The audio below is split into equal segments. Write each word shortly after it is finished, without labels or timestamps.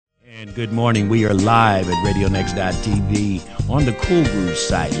And good morning. We are live at RadioNext.tv on the Cool Groove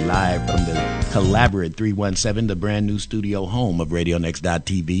site, live from the Collaborate 317, the brand new studio home of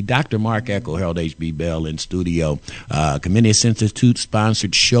RadioNext.tv. Dr. Mark Eckel, Harold H.B. Bell in studio. Comenius Institute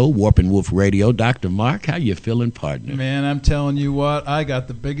sponsored show, Warp and Wolf Radio. Dr. Mark, how you feeling, partner? Man, I'm telling you what, I got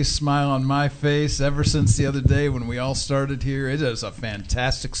the biggest smile on my face ever since the other day when we all started here. It is a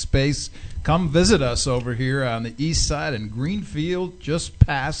fantastic space. Come visit us over here on the east side in Greenfield, just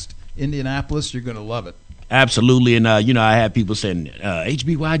past Indianapolis. You're going to love it. Absolutely. And, I have people saying,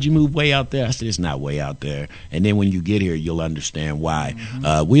 HB, why'd you move way out there? I said, it's not way out there. And then when you get here, you'll understand why.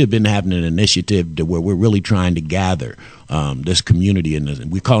 Mm-hmm. We have been having an initiative where we're really trying to gather this community,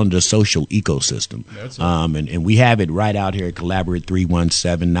 and we call it the social ecosystem. That's it. And we have it right out here at Collaborate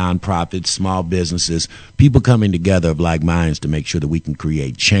 317, nonprofits, small businesses, people coming together of like minds to make sure that we can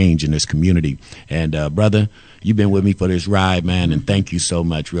create change in this community. And, brother, you've been with me for this ride, man, and thank you so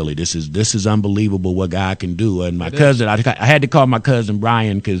much, really. This is unbelievable what God can do. And my cousin, I had to call my cousin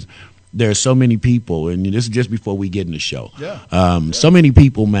Brian because there are so many people, and this is just before we get in the show. So many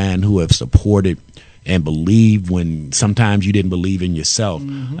people, man, who have supported and believed when sometimes you didn't believe in yourself.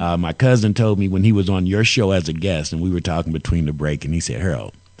 Mm-hmm. My cousin told me when he was on your show as a guest, and we were talking between the break, and he said,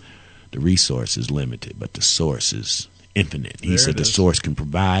 Harold, the resource is limited, but the source is infinite. He said the source can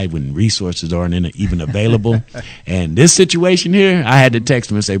provide when resources aren't even available. And this situation here, I had to text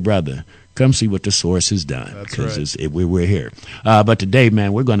him and say, brother, come see what the source has done, because we're here. But today,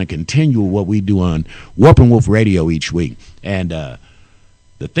 man, we're going to continue what we do on Warp and Wolf Radio each week. And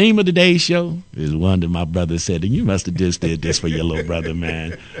the theme of today's show is one that my brother said, and you must have just did this for your little brother,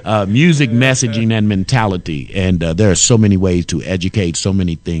 man. Music, messaging, and mentality. And there are so many ways to educate, so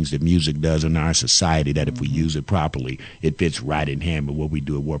many things that music does in our society that if we use it properly, it fits right in hand with what we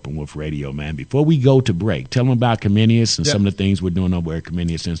do at Warp and Wolf Radio, man. Before we go to break, tell them about Comenius and some of the things we're doing over at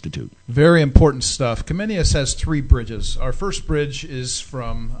Comenius Institute. Very important stuff. Comenius has 3 bridges. Our first bridge is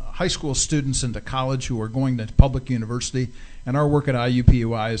from high school students into college who are going to public university. And our work at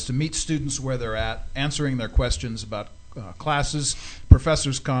IUPUI is to meet students where they're at, answering their questions about classes,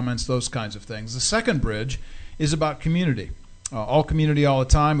 professors' comments, those kinds of things. The second bridge is about community. All community all the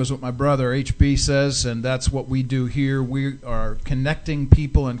time is what my brother HB says, and that's what we do here. We are connecting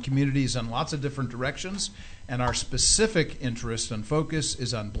people and communities in lots of different directions, and our specific interest and focus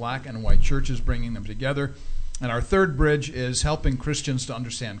is on black and white churches, bringing them together. And our third bridge is helping Christians to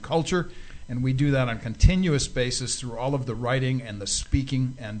understand culture. And we do that on a continuous basis through all of the writing and the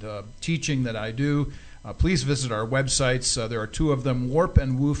speaking and teaching that I do. Please visit our websites. There are 2 of them,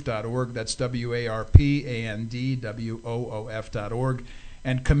 warpandwoof.org, that's warpandwoof.org,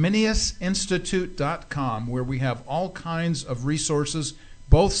 and ComeniusInstitute.com, where we have all kinds of resources.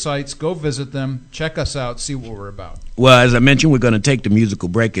 Both sites, go visit them, check us out, see what we're about. Well, as I mentioned, we're going to take the musical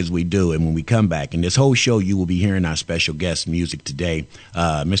break as we do, and when we come back, in this whole show, you will be hearing our special guest music today.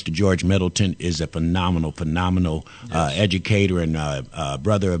 Mr. George Middleton is a phenomenal educator and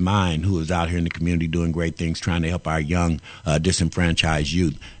brother of mine who is out here in the community doing great things, trying to help our young disenfranchised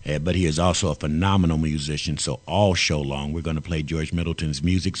youth. But he is also a phenomenal musician, so all show long, we're going to play George Middleton's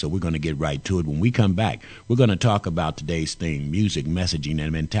music, so we're going to get right to it. When we come back, we're going to talk about today's theme, music, messaging,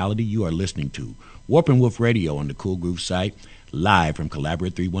 and mentality. You are listening to Warp and Wolf Radio on the Cool Groove site, live from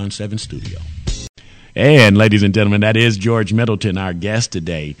Collaborate 317 studio. And, ladies and gentlemen, that is George Middleton, our guest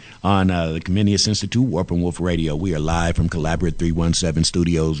today on the Comenius Institute, Warp and Wolf Radio. We are live from Collaborate 317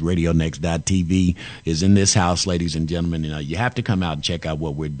 Studios. RadioNext.tv is in this house, ladies and gentlemen. You have to come out and check out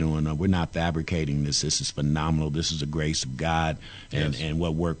what we're doing. We're not fabricating this. This is phenomenal. This is the grace of God and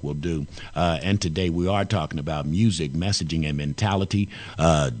what work will do. And today we are talking about music, messaging, and mentality.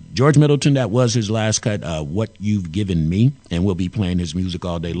 George Middleton, that was his last cut, What You've Given Me, and we'll be playing his music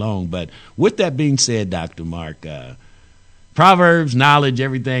all day long. But with that being said, Dr. Mark, Proverbs, knowledge,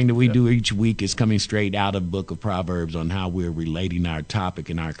 everything that we do each week is coming straight out of the book of Proverbs on how we're relating our topic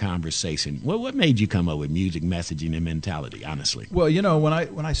and our conversation. What made you come up with music, messaging, and mentality, honestly? Well, when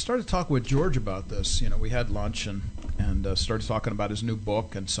I started talking with George about this, we had lunch and started talking about his new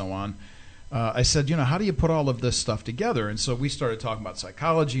book and so on. I said, how do you put all of this stuff together? And so we started talking about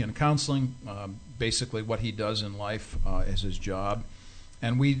psychology and counseling, basically what he does in life as his job.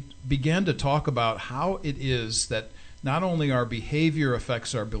 And we began to talk about how it is that not only our behavior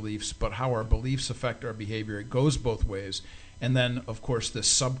affects our beliefs, but how our beliefs affect our behavior. It goes both ways. And then, of course, this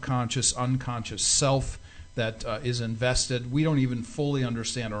subconscious, unconscious self that is invested. We don't even fully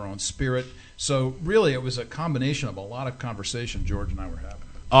understand our own spirit. So really, it was a combination of a lot of conversation George and I were having.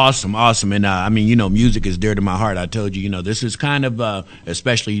 Awesome. And music is dear to my heart. I told you, this is kind of,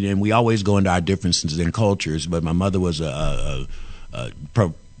 especially, and we always go into our differences in cultures, but my mother was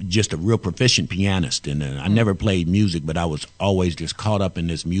just a real proficient pianist, and I never played music, but I was always just caught up in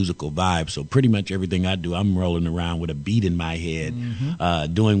this musical vibe. So pretty much everything I do, I'm rolling around with a beat in my head,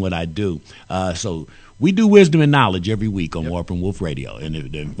 doing what I do. So we do wisdom and knowledge every week on Warp and Woof Radio.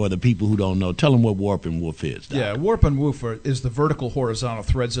 And for the people who don't know, tell them what Warp and Woof is. Doc. Yeah, Warp and Woof is the vertical horizontal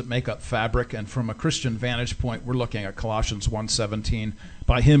threads that make up fabric. And from a Christian vantage point, we're looking at Colossians 1:17.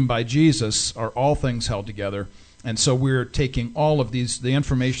 By him, by Jesus, are all things held together. And so we're taking all of the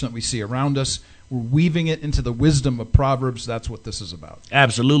information that we see around us, we're weaving it into the wisdom of Proverbs. That's what this is about.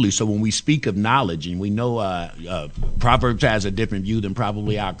 Absolutely. So when we speak of knowledge, and we know Proverbs has a different view than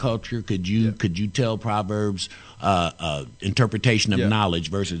probably our culture, could you tell Proverbs interpretation of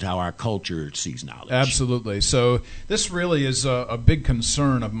knowledge versus how our culture sees knowledge? Absolutely. So this really is a big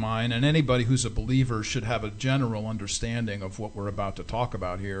concern of mine, and anybody who's a believer should have a general understanding of what we're about to talk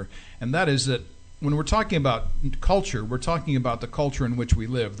about here, and that is that when we're talking about culture, we're talking about the culture in which we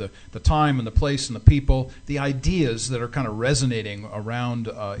live, the time and the place and the people, the ideas that are kind of resonating around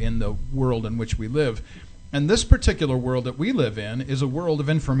in the world in which we live. And this particular world that we live in is a world of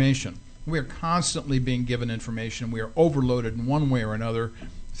information. We are constantly being given information. We are overloaded in one way or another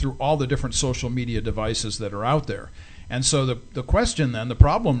through all the different social media devices that are out there. And so the question then, the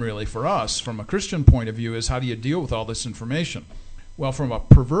problem really for us from a Christian point of view is, how do you deal with all this information? Well, from a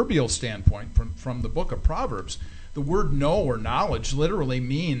proverbial standpoint, from the book of Proverbs, the word know or knowledge literally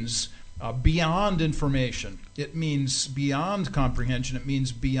means beyond information. It means beyond comprehension. It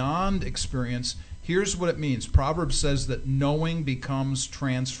means beyond experience. Here's what it means. Proverbs says that knowing becomes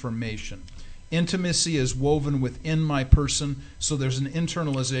transformation. Intimacy is woven within my person, so there's an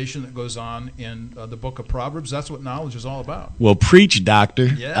internalization that goes on in the book of Proverbs. That's what knowledge is all about. Well, preach, doctor.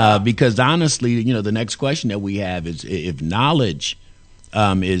 Yeah. Because honestly, the next question that we have is, if knowledge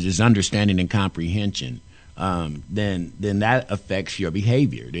is understanding and comprehension, then that affects your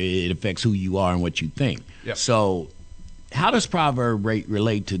behavior. It affects who you are and what you think. Yep. So how does proverb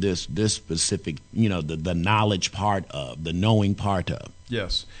relate to this specific, the knowledge part of, the knowing part of?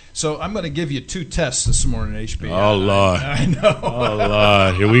 Yes. So I'm going to give you 2 tests this morning, HB. Oh, Lord. I know. Oh,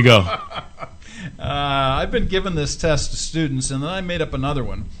 Lord. Here we go. I've been giving this test to students, and then I made up another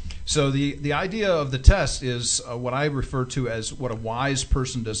one. So the idea of the test is what I refer to as what a wise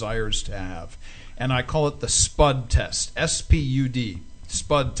person desires to have. And I call it the SPUD test, S-P-U-D,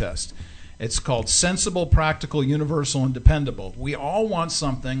 SPUD test. It's called sensible, practical, universal, and dependable. We all want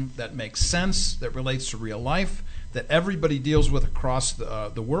something that makes sense, that relates to real life, that everybody deals with across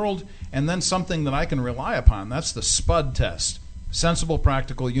the world, and then something that I can rely upon. That's the SPUD test, sensible,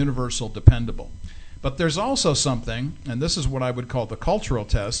 practical, universal, dependable. But there's also something, and this is what I would call the cultural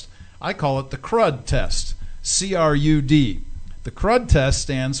test. I call it the CRUD test, C-R-U-D. The CRUD test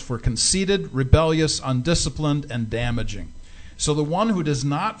stands for conceited, rebellious, undisciplined, and damaging. So the one who does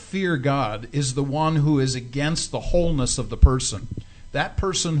not fear God is the one who is against the wholeness of the person. That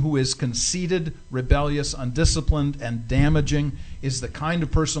person who is conceited, rebellious, undisciplined, and damaging is the kind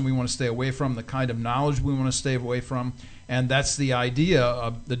of person we want to stay away from, the kind of knowledge we want to stay away from. And that's the idea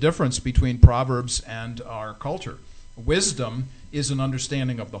of the difference between Proverbs and our culture. Wisdom is an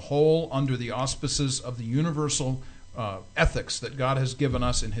understanding of the whole under the auspices of the universal ethics that God has given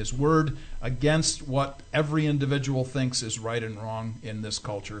us in His Word, against what every individual thinks is right and wrong in this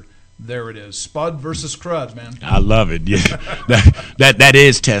culture. There it is. SPUD versus CRUD, man. I love it. Yeah, that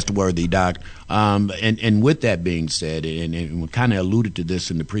is test-worthy, Doc. And with that being said, and we kind of alluded to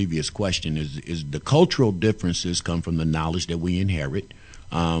this in the previous question, is the cultural differences come from the knowledge that we inherit,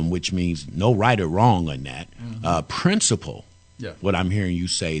 which means no right or wrong on that. Principle, what I'm hearing you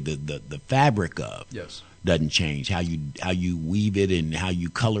say, the fabric of doesn't change. How you weave it and how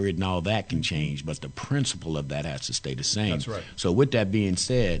you color it and all that can change, but the principle of that has to stay the same. That's right. So with that being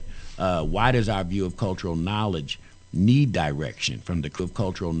said, why does our view of cultural knowledge need direction from the of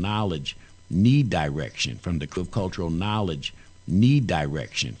cultural knowledge need direction from the of cultural knowledge need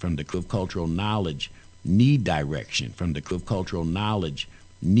direction from the of cultural knowledge need direction from the of cultural knowledge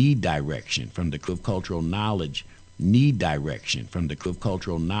need direction from the of cultural knowledge need direction from the of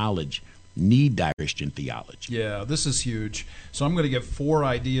cultural knowledge need Christian theology? Yeah, this is huge. So I'm going to give 4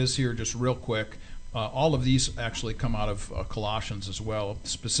 ideas here just real quick. All of these actually come out of Colossians as well,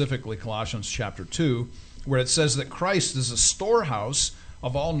 specifically Colossians chapter 2, where it says that Christ is a storehouse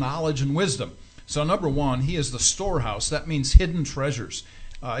of all knowledge and wisdom. So number 1, He is the storehouse. That means hidden treasures.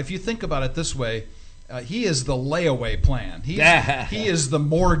 If you think about it this way, He is the layaway plan. He is the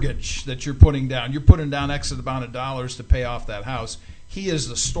mortgage that you're putting down. You're putting down X amount of dollars to pay off that house. He is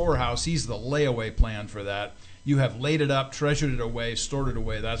the storehouse. He's the layaway plan for that. You have laid it up, treasured it away, stored it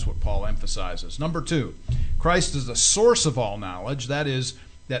away. That's what Paul emphasizes. Number 2, Christ is the source of all knowledge. That is,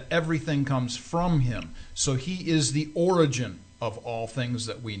 that everything comes from him. So he is the origin of all things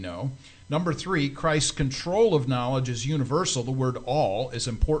that we know. Number 3, Christ's control of knowledge is universal. The word all is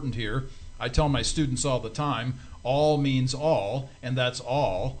important here. I tell my students all the time, all means all, and that's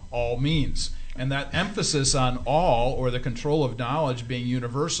all means. And that emphasis on all, or the control of knowledge being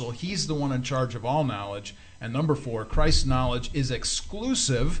universal, he's the one in charge of all knowledge. And number 4, Christ's knowledge is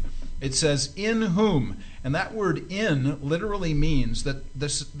exclusive. It says, in whom. And that word in literally means that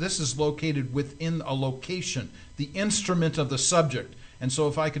this is located within a location, the instrument of the subject. And so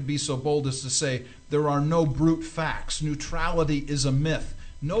if I could be so bold as to say, there are no brute facts. Neutrality is a myth.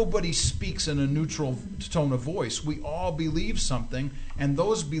 Nobody speaks in a neutral tone of voice. We all believe something, and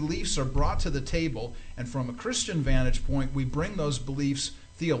those beliefs are brought to the table. And from a Christian vantage point, we bring those beliefs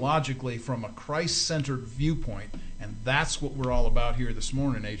theologically from a Christ-centered viewpoint. And that's what we're all about here this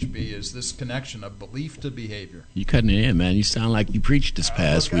morning, HB, is this connection of belief to behavior. You cutting it in, man. You sound like you preached this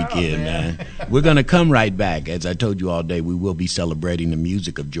past weekend, man. We're going to come right back. As I told you all day, we will be celebrating the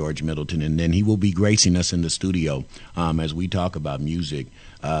music of George Middleton, and then he will be gracing us in the studio as we talk about music,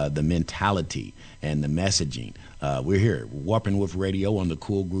 the mentality, and the messaging. We're here, Warping Wolf Radio on the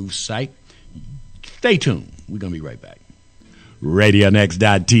Cool Groove site. Stay tuned. We're going to be right back.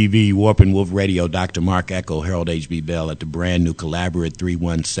 RadioNext.TV, Warping Wolf Radio, Dr. Mark Echo, Harold H.B. Bell at the brand new Collaborate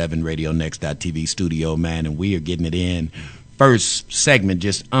 317 RadioNext.TV studio, man, and we are getting it in. First segment,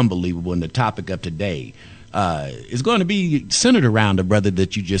 just unbelievable, and the topic of today is going to be centered around the brother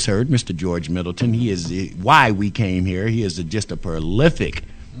that you just heard, Mr. George Middleton. He is why we came here. He is just a prolific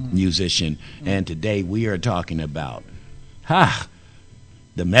musician, and today we are talking about,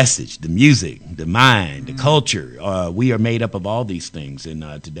 the message, the music, the mind, the culture. We are made up of all these things, and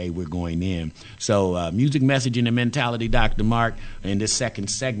today we're going in. So music, messaging, and mentality, Dr. Mark, in this second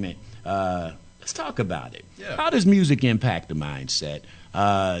segment, let's talk about it. Yeah. How does music impact the mindset?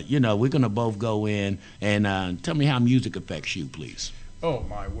 We're going to both go in, and tell me how music affects you, please. Oh,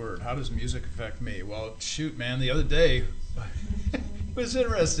 my word. How does music affect me? Well, shoot, man, the other day, it was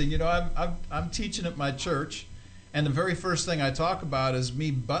interesting. I'm teaching at my church, and the very first thing I talk about is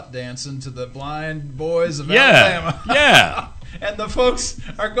me butt dancing to the Blind Boys of Alabama. Yeah. And the folks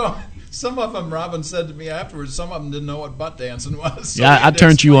are going, some of them, Robin said to me afterwards, some of them didn't know what butt dancing was. So I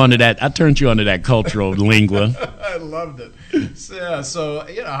turned you onto that. I turned you onto that cultural lingua. I loved it. So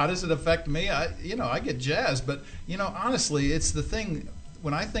how does it affect me? I get jazzed, but honestly, it's the thing.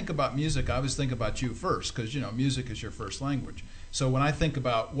 When I think about music, I always think about you first, because music is your first language. So when I think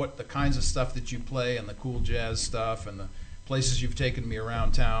about what the kinds of stuff that you play and the cool jazz stuff and the places you've taken me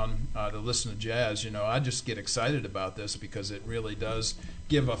around town to listen to jazz, I just get excited about this because it really does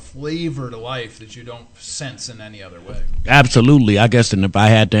give a flavor to life that you don't sense in any other way. Absolutely. I guess, and if I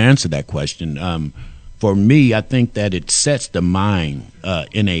had to answer that question, for me, I think that it sets the mind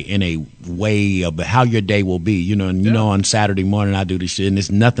in a way of how your day will be. On Saturday morning I do this shit, and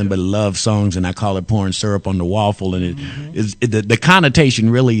it's nothing but love songs, and I call it pouring syrup on the waffle. And the connotation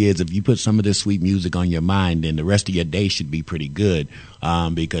really is, if you put some of this sweet music on your mind, then the rest of your day should be pretty good,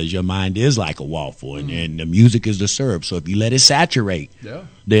 because your mind is like a waffle, and the music is the syrup. So if you let it saturate,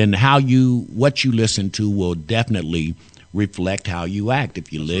 then what you listen to will definitely reflect how you act.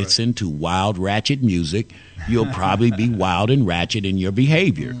 If you listen to wild, ratchet music, you'll probably be wild and ratchet in your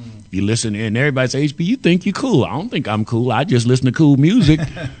behavior. If you listen, and everybody says, HB, you think you're cool. I don't think I'm cool. I just listen to cool music,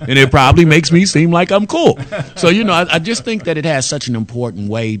 and it probably makes me seem like I'm cool. So, I just think that it has such an important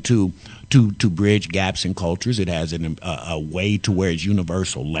way to bridge gaps in cultures. It has a way to where it's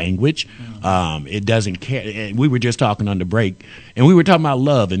universal language. It doesn't care. And we were just talking on the break, and we were talking about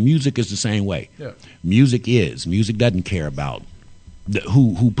love, and music is the same way. Yeah. Music doesn't care about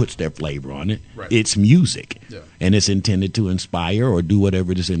who puts their flavor on it. Right. It's music, yeah. And it's intended to inspire or do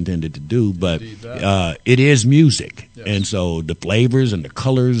whatever it is intended to do. But Indeed, it is music, yes. And so the flavors and the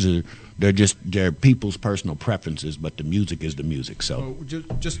colors they're people's personal preferences, but the music is the music. So,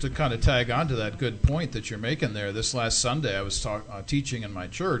 just to kind of tag on to that good point that you're making there, this last Sunday I was teaching in my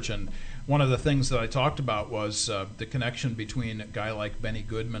church, and one of the things that I talked about was the connection between a guy like Benny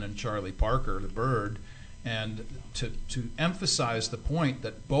Goodman and Charlie Parker, the Bird, and to emphasize the point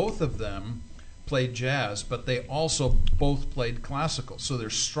that both of them played jazz, but they also both played classical. So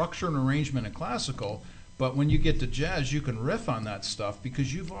there's structure and arrangement in classical, but when you get to jazz, you can riff on that stuff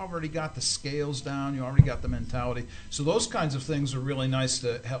because you've already got the scales down, you already got the mentality. So those kinds of things are really nice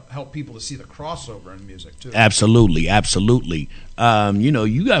to help people to see the crossover in music, too. Absolutely, absolutely.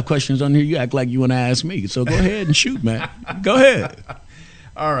 You got questions on here. You act like you want to ask me, so go ahead and shoot, man. Go ahead.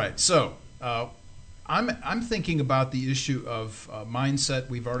 All right, so I'm thinking about the issue of mindset.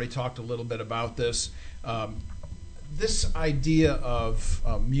 We've already talked a little bit about this. this idea of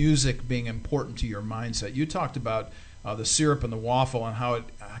music being important to your mindset, you talked about the syrup and the waffle and how it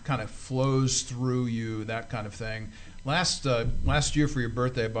kind of flows through you, that kind of thing. Last year for your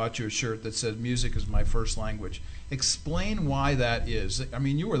birthday, I bought you a shirt that said "Music is my first language." Explain why that is. I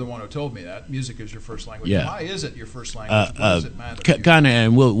mean, you were the one who told me that music is your first language. Yeah. Why is it your first language? Why does it matter? Kind of,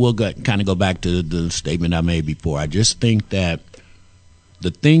 and we'll kind of go back to the statement I made before. I just think that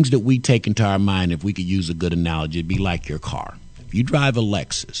the things that we take into our mind, if we could use a good analogy, it'd be like your car. If you drive a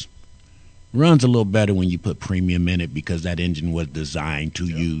Lexus, it runs a little better when you put premium in it because that engine was designed to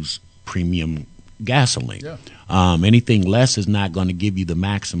use premium gasoline. Yeah. Anything less is not going to give you the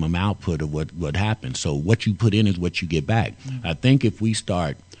maximum output of what happens. So what you put in is what you get back. Mm-hmm. I think if we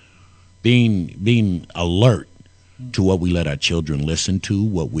start being alert to what we let our children listen to,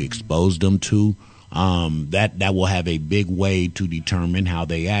 what we expose them to, that will have a big way to determine how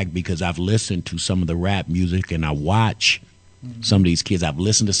they act, because I've listened to some of the rap music and I watch some of these kids. I've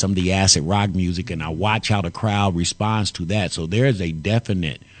listened to some of the acid rock music and I watch how the crowd responds to that. So there is a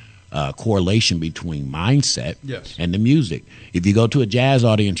definite correlation between mindset and the music. If you go to a jazz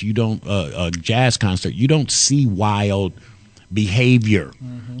audience, a jazz concert, you don't see wild behavior.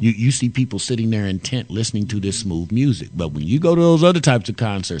 Mm-hmm. You see people sitting there intent listening to this smooth music. But when you go to those other types of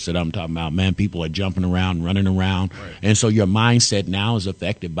concerts that I'm talking about, man, people are jumping around, running around. Right. And so your mindset now is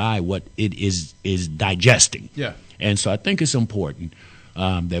affected by what it is digesting. Yeah. And so I think it's important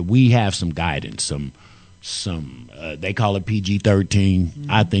that we have some guidance, some they call it PG-13.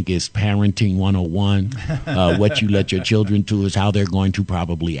 Mm-hmm. I think it's parenting 101. What you let your children do is how they're going to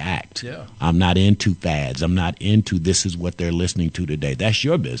probably act. Yeah. I'm not into fads. I'm not into this is what they're listening to today. That's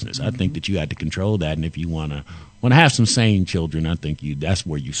your business. Mm-hmm. I think that you have to control that. And if you want to have some sane children, I think that's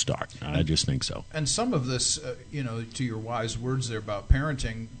where you start. I just think so. And some of this, to your wise words there about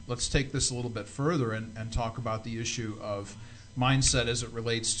parenting, let's take this a little bit further and talk about the issue of mindset as it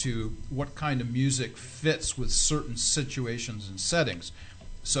relates to what kind of music fits with certain situations and settings.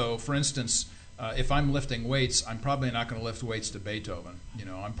 So, for instance, if I'm lifting weights, I'm probably not going to lift weights to Beethoven.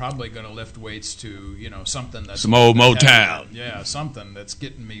 I'm probably going to lift weights to, something that's some old Motown. Yeah, something that's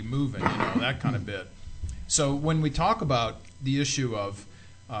getting me moving, that kind of bit. So when we talk about the issue of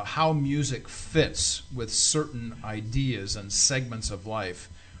how music fits with certain ideas and segments of life,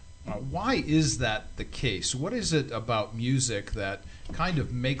 why is that the case? What is it about music that kind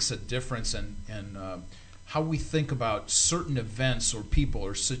of makes a difference in how we think about certain events or people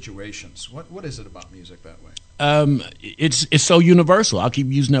or situations? What is it about music that way? It's so universal. I'll keep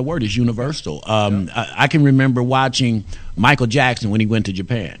using that word. It's universal. I can remember watching Michael Jackson when he went to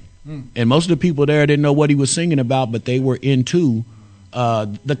Japan. And most of the people there didn't know what he was singing about, but they were into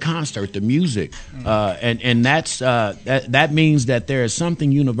the concert, the music, and that means that there is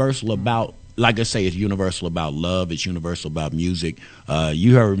something universal about. Like I say, it's universal about love. It's universal about music.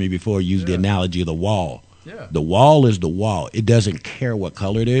 You heard me before use the analogy of the wall. Yeah. The wall is the wall. It doesn't care what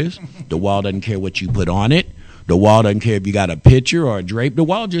color it is. The wall doesn't care what you put on it. The wall doesn't care if you got a picture or a drape. The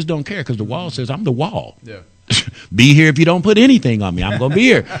wall just don't care because the wall says, "I'm the wall." Yeah. Be here if you don't put anything on me. I'm going to be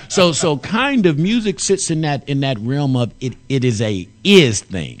here. So kind of music sits in that realm of it is a is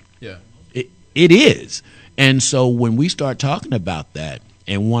thing. Yeah. It is. And so when we start talking about that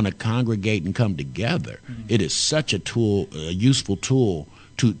and want to congregate and come together, it is such a useful tool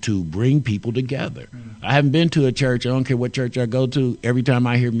to bring people together. I haven't been to a church. I don't care what church I go to. Every time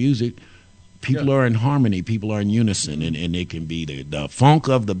I hear music, people are in harmony. People are in unison. And it can be the funk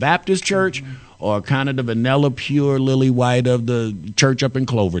of the Baptist church or kind of the vanilla, pure, lily white of the church up in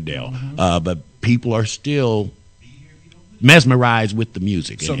Cloverdale. But people are still mesmerized with the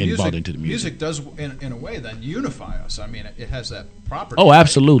music and bought into the music. Music does, in a way, then unify us. I mean, it has that property. Oh,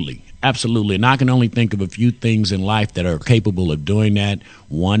 absolutely. Absolutely. And I can only think of a few things in life that are capable of doing that.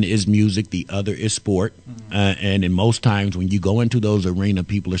 One is music. The other is sport. And in most times when you go into those arenas,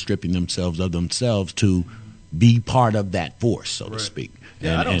 people are stripping themselves of themselves to be part of that force, so to speak.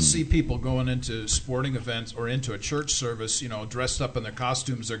 Yeah, I don't see people going into sporting events or into a church service, dressed up in their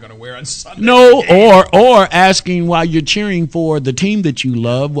costumes they're going to wear on Sunday. No, or asking while you're cheering for the team that you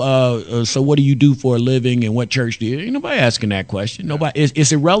love. So what do you do for a living, and what church do you? Ain't nobody asking that question. Nobody.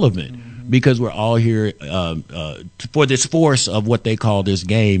 It's irrelevant because we're all here for this force of what they call this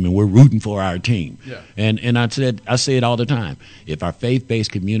game, and we're rooting for our team. Yeah. And I say it all the time. If our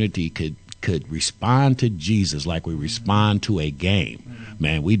faith-based community could respond to Jesus like we respond to a game,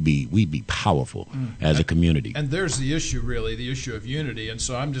 man, we'd be powerful as a community. And there's the issue, really, the issue of unity. And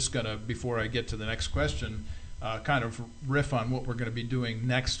so I'm just going to, before I get to the next question, kind of riff on what we're going to be doing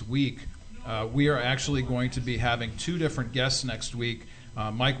next week. We are actually going to be having two different guests next week.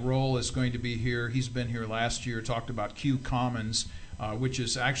 Mike Roll is going to be here. He's been here last year, talked about Q Commons, which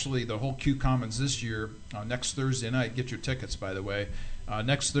is actually the whole Q Commons this year. Next Thursday night, get your tickets, by the way.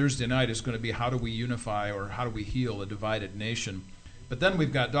 Next Thursday night is going to be how do we unify or how do we heal a divided nation. But then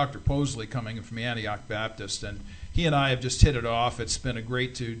we've got Dr. Posley coming from Antioch Baptist, and he and I have just hit it off. It's been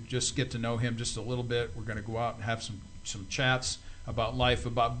great to just get to know him just a little bit. We're going to go out and have some chats about life,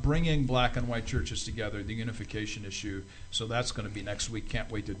 about bringing black and white churches together, the unification issue. So that's going to be next week. Can't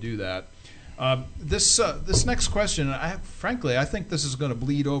wait to do that. This next question, frankly, I think this is going to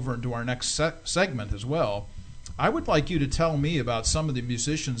bleed over into our next segment as well. I would like you to tell me about some of the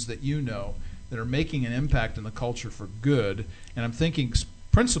musicians that you know that are making an impact in the culture for good. And I'm thinking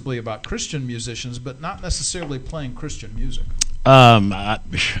principally about Christian musicians, but not necessarily playing Christian music. That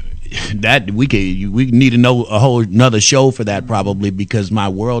we need to know a whole another show for that probably, because my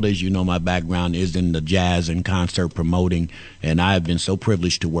world, as you know, my background is in the jazz and concert promoting, and I have been so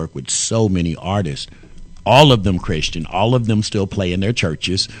privileged to work with so many artists. All of them Christian, all of them still play in their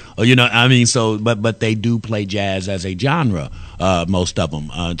churches, but they do play jazz as a genre, most of them.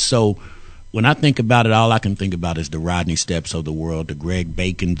 So when I think about it, all I can think about is the Rodney Steps of the world, the Greg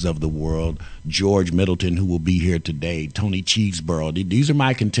Bacons of the world, George Middleton, who will be here today, Tony Cheeseborough. These are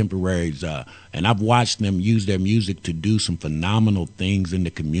my contemporaries, and I've watched them use their music to do some phenomenal things in the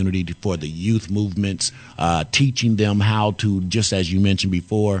community for the youth movements, teaching them how to, just as you mentioned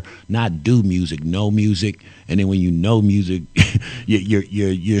before, not do music, know music. And then when you know music,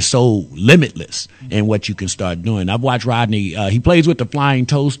 you're so limitless in what you can start doing. I've watched Rodney. He plays with the Flying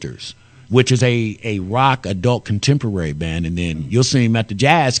Toasters, which is a rock adult contemporary band, and then you'll see him at the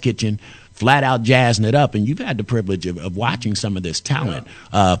Jazz Kitchen flat out jazzing it up, and you've had the privilege of watching some of this talent.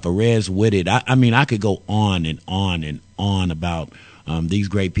 Perez Whitted, I mean, I could go on and on and on about these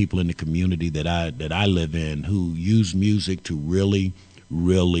great people in the community that I live in who use music to really,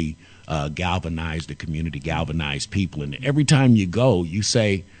 really galvanize the community, galvanize people. And every time you go, you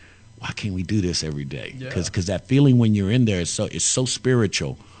say, why can't we do this every day? Because that feeling when you're in there is so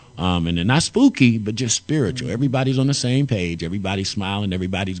spiritual. And they're not spooky, but just spiritual. Everybody's on the same page. Everybody's smiling.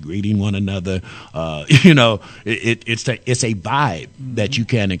 Everybody's greeting one another. It's a vibe that you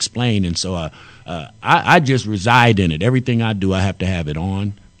can't explain. And so I just reside in it. Everything I do, I have to have it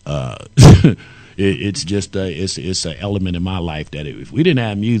on. It's just it's an element in my life that if we didn't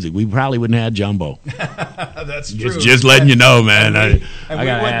have music, we probably wouldn't have Jumbo. That's true. Just letting you know, man. I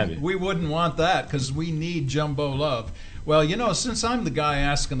gotta have it. We wouldn't want that because we need Jumbo love. Well, since I'm the guy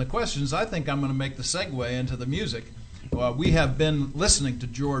asking the questions, I think I'm going to make the segue into the music. We have been listening to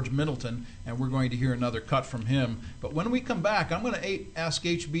George Middleton, and we're going to hear another cut from him. But when we come back, I'm going to ask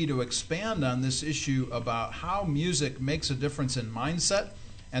HB to expand on this issue about how music makes a difference in mindset.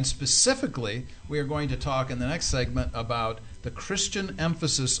 And specifically, we are going to talk in the next segment about the Christian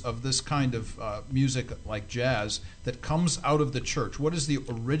emphasis of this kind of music like jazz that comes out of the church. What is the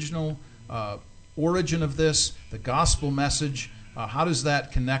original origin of this, the gospel message? How does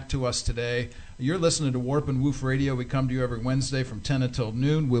that connect to us today? You're listening to Warp and Woof Radio. We come to you every Wednesday from 10 until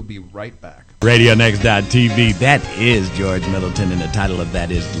noon. We'll be right back. RadioNext.TV. That is George Middleton, and the title of that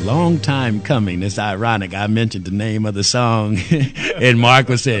is Long Time Coming. It's ironic. I mentioned the name of the song, and Mark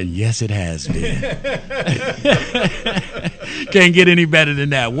was saying, yes, it has been. Can't get any better than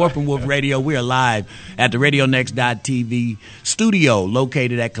that. Warp and Woof Radio. We are live at the RadioNext.TV studio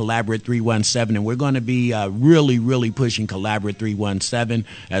located at Collaborate 317, and we're going to be really, really pushing Collaborate 317.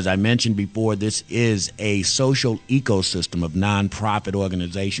 As I mentioned before, this is a social ecosystem of nonprofit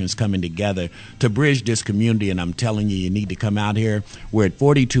organizations coming together to bridge this community, and I'm telling you, you need to come out here. We're at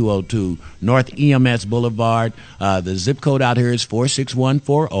 4202 North EMS Boulevard. The zip code out here is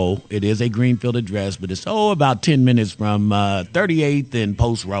 46140. It is a Greenfield address, but it's about 10 minutes from 38th and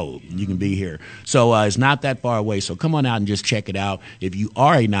Post Road. You can be here. So it's not that far away, so come on out and just check it out. If you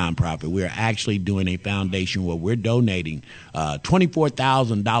are a nonprofit, we're actually doing a foundation where we're donating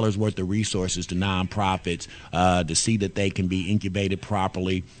 $24,000 worth of resources to nonprofits to see that they can be incubated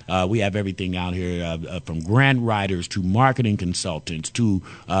properly. We have everything out here from grant writers to marketing consultants to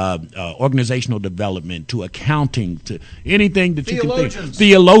organizational development to accounting to anything that you can think.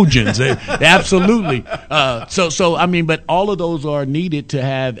 Theologians, absolutely. So I mean, but all of those are needed to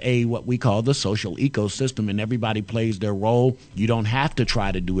have what we call the social ecosystem, and everybody plays their role. You don't have to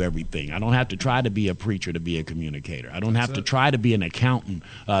try to do everything. I don't have to try to be a preacher to be a communicator. I don't have to try to be an accountant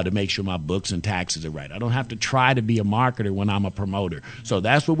to make sure my books and taxes are right. I don't have to try to be a marketer when I'm a promoter. So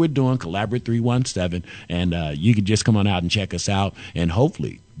that's what we're doing, Collaborate 317, and you can just come on out and check us out and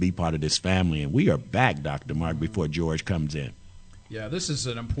hopefully be part of this family. And we are back, Dr. Mark, before George comes in. Yeah, this is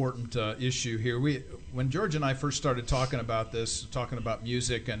an important issue here. When George and I first started talking about this, talking about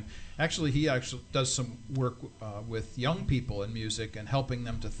music, and he actually does some work with young people in music and helping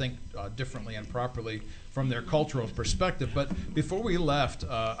them to think differently and properly from their cultural perspective. But before we left,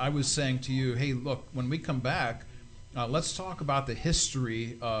 I was saying to you, hey, look, when we come back, let's talk about the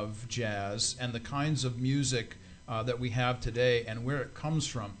history of jazz and the kinds of music that we have today and where it comes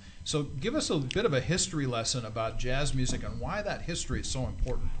from. So give us a bit of a history lesson about jazz music and why that history is so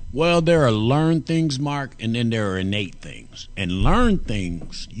important. Well, there are learned things, Mark, and then there are innate things. And learned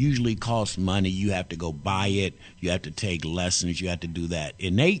things usually cost money. You have to go buy it. You have to take lessons. You have to do that.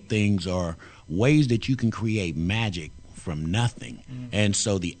 Innate things are ways that you can create magic from nothing. And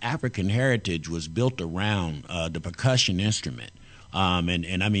so the African heritage was built around the percussion instrument.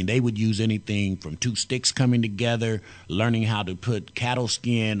 And I mean, they would use anything from two sticks coming together, learning how to put cattle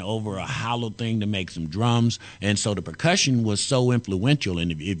skin over a hollow thing to make some drums. And so the percussion was so influential. And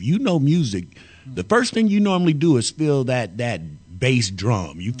if you know music, the first thing you normally do is feel that bass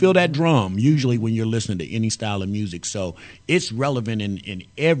drum. You feel that drum usually when you're listening to any style of music. So it's relevant in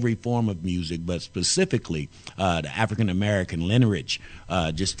every form of music, but specifically the African-American lineage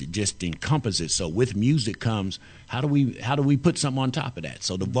just encompasses. So with music comes, how do we put something on top of that?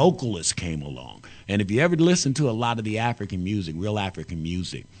 So the vocalist came along. And if you ever listen to a lot of the African music, real African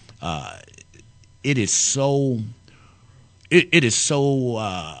music, it is so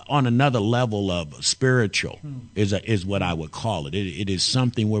on another level of spiritual is what I would call it. It is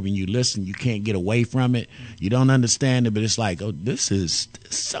something where when you listen, you can't get away from it. You don't understand it, but it's like, oh, this is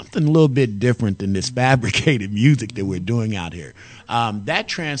something a little bit different than this fabricated music that we're doing out here. That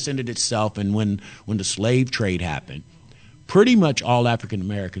transcended itself, and when the slave trade happened, pretty much all African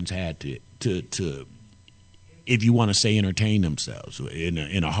Americans had to if you want to say entertain themselves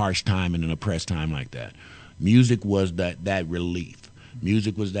in a harsh time and an oppressed time like that. Music was that relief.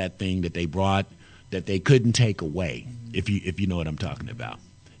 Music was that thing that they brought that they couldn't take away, if you know what I'm talking about.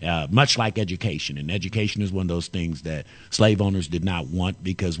 Much like education. And education is one of those things that slave owners did not want,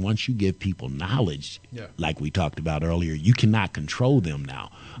 because once you give people knowledge, like we talked about earlier, you cannot control them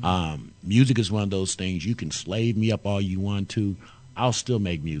now. Music is one of those things. You can slave me up all you want to. I'll still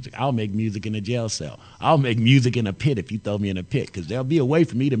make music. I'll make music in a jail cell. I'll make music in a pit if you throw me in a pit, because there'll be a way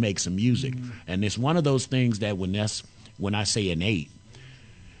for me to make some music. And it's one of those things that when I say innate,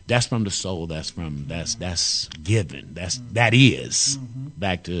 that's from the soul. That's given. That is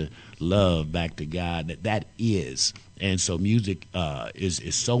back to love, back to God. That is. And so music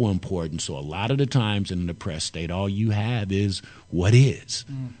is so important. So a lot of the times in an oppressed state, all you have is what is.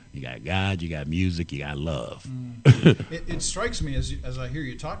 You got God, you got music, you got love. It strikes me as I hear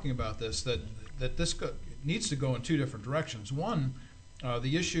you talking about this that this needs to go in two different directions. One,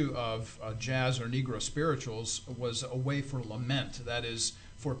 the issue of jazz or Negro spirituals was a way for lament. That is,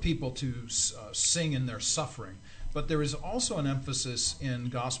 for people to sing in their suffering. But there is also an emphasis in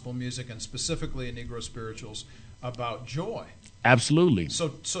gospel music, and specifically in Negro spirituals, about joy. Absolutely.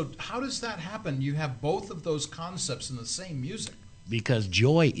 So how does that happen? You have both of those concepts in the same music. Because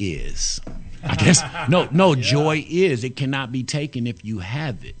joy is. I guess joy is. It cannot be taken if you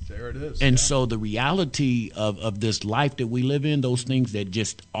have it. There it is. And so the reality of this life that we live in, those things that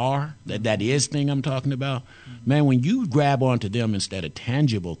just are, that is thing I'm talking about, man, when you grab onto them instead of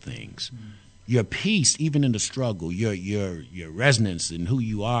tangible things, your peace, even in the struggle, your resonance and who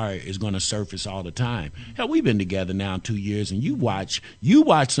you are is going to surface all the time. Hell, we've been together now 2 years, and you watch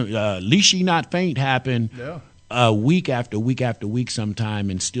some Least Ye Not Faint happen. Yeah. Week after week after week sometime,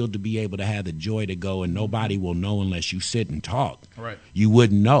 and still to be able to have the joy to go, and nobody will know unless you sit and talk. Right. You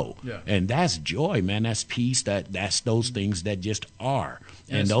wouldn't know. Yeah. And that's joy, man. That's peace. That's those things that just are.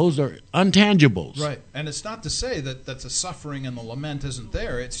 And those are untangibles. Right. And it's not to say that the suffering and the lament isn't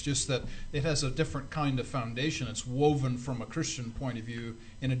there. It's just that it has a different kind of foundation. It's woven from a Christian point of view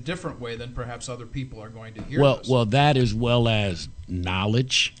in a different way than perhaps other people are going to hear this. Well, that as well as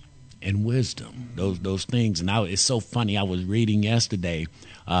knowledge and wisdom, those things. And it's so funny. I was reading yesterday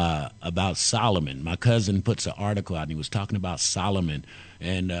about Solomon. My cousin puts an article out, and he was talking about Solomon.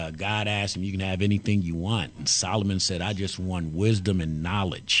 And God asked him, you can have anything you want. And Solomon said, I just want wisdom and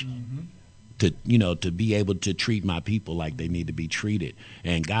knowledge to be able to treat my people like they need to be treated.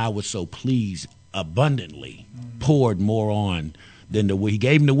 And God was so pleased, abundantly poured more on than he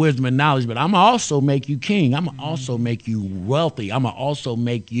gave him the wisdom and knowledge. But I'm going to also make you king. I'm going to also make you wealthy. I'm going to also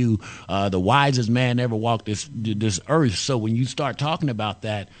make you the wisest man ever walked this earth. So when you start talking about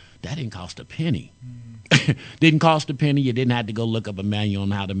that didn't cost a penny. Didn't cost a penny. You didn't have to go look up a manual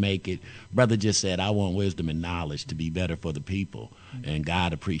on how to make it. Brother just said, I want wisdom and knowledge to be better for the people. And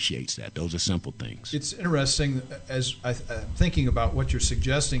God appreciates that. Those are simple things. It's interesting as I'm thinking about what you're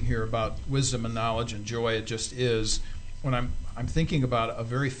suggesting here about wisdom and knowledge and joy. It just is. When I'm thinking about a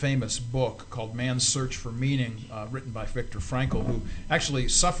very famous book called Man's Search for Meaning, written by Viktor Frankl, who actually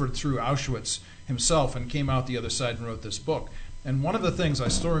suffered through Auschwitz himself and came out the other side and wrote this book. And one of the things, I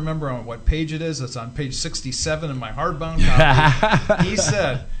still remember on what page it is, it's on page 67 in my hardbound copy. He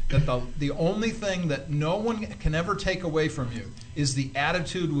said that the only thing that no one can ever take away from you is the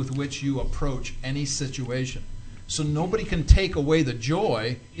attitude with which you approach any situation. So nobody can take away the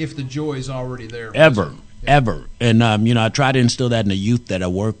joy if the joy is already there. Ever. And I try to instill that in the youth that I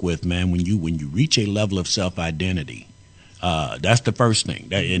work with, man. When you reach a level of self-identity, that's the first thing.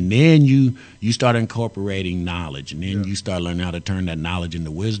 And then you start incorporating knowledge, and then you start learning how to turn that knowledge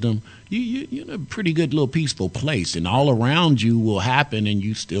into wisdom. You're in a pretty good little peaceful place, and all around you will happen, and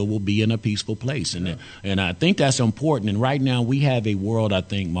you still will be in a peaceful place. And I think that's important. And right now we have a world, I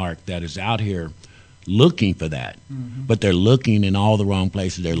think, Mark, that is out here looking for that, but they're looking in all the wrong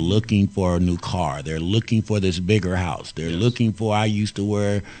places. They're looking for a new car. They're looking for this bigger house. They're looking for, I used to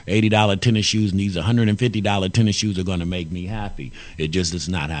wear $80 tennis shoes, and these $150 tennis shoes are going to make me happy. It just does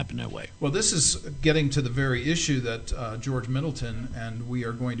not happen that way. Well, this is getting to the very issue that George Middleton and we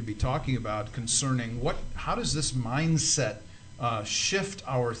are going to be talking about concerning how does this mindset shift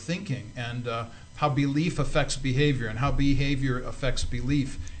our thinking, and how belief affects behavior, and how behavior affects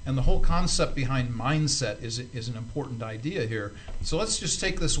belief. And the whole concept behind mindset is an important idea here. So let's just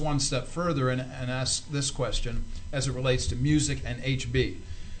take this one step further and ask this question as it relates to music and HB.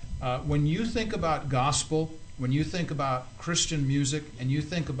 When you think about gospel, when you think about Christian music, and you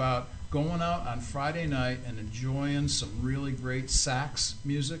think about going out on Friday night and enjoying some really great sax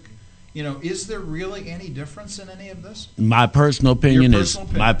music, is there really any difference in any of this? My personal opinion is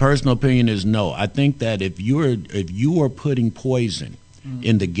no. I think that if you are putting poison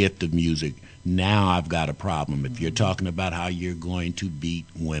in the gift of music, now I've got a problem. If you're talking about how you're going to beat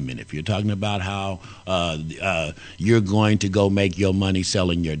women, if you're talking about how you're going to go make your money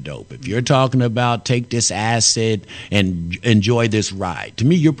selling your dope, if you're talking about take this acid and enjoy this ride, to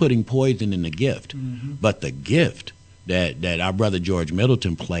me you're putting poison in the gift. But the gift that our brother George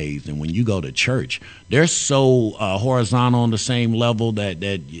Middleton plays, and when you go to church, they're so horizontal on the same level that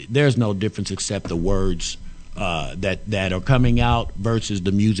there's no difference except the words that are coming out versus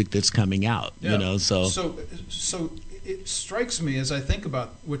the music that's coming out. So it strikes me as I think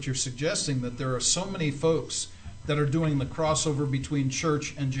about what you're suggesting, that there are so many folks that are doing the crossover between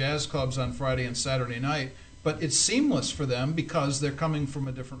church and jazz clubs on Friday and Saturday night, but it's seamless for them because they're coming from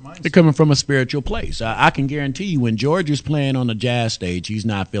a different mindset. They're coming from a spiritual place. I can guarantee you when George is playing on the jazz stage, he's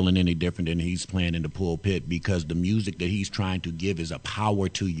not feeling any different than he's playing in the pulpit, because the music that he's trying to give is a power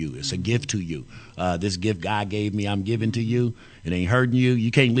to you. It's a gift to you. This gift God gave me, I'm giving to you. It ain't hurting you.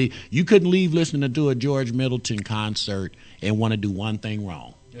 You can't leave. You couldn't leave listening to a George Middleton concert and want to do one thing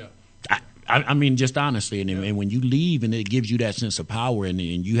wrong. I mean, just honestly, and when you leave and it gives you that sense of power, and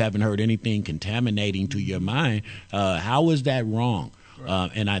you haven't heard anything contaminating to your mind, how is that wrong?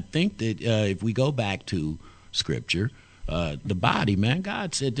 Right. And I think that if we go back to Scripture, the body, man,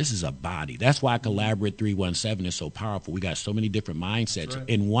 God said this is a body. That's why Collaborate 317 is so powerful. We got so many different mindsets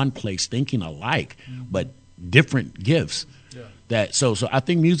in one place, thinking alike, but different gifts. So I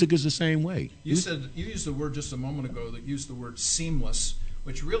think music is the same way. You used the word just a moment ago that used the word seamless,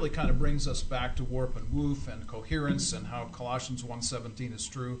 which really kind of brings us back to warp and woof and coherence, and how Colossians 1:17 is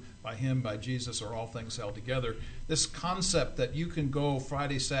true. By him, by Jesus, are all things held together. This concept that you can go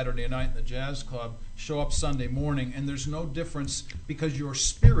Friday, Saturday night in the jazz club, show up Sunday morning, and there's no difference because your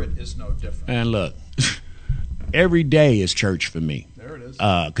spirit is no different. And look, every day is church for me. There it is.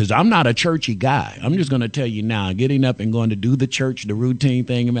 Because I'm not a churchy guy. I'm just going to tell you now, getting up and going to do the church, the routine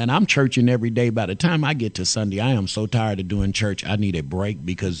thing, man, I'm churching every day. By the time I get to Sunday, I am so tired of doing church, I need a break,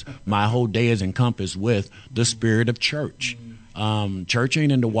 because my whole day is encompassed with the spirit of church. Church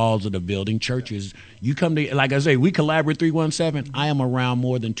ain't in the walls of the building. Church is, you come to, like I say, we Collaborate 317. I am around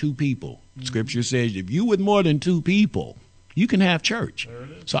more than two people. Scripture says if you with more than two people, you can have church.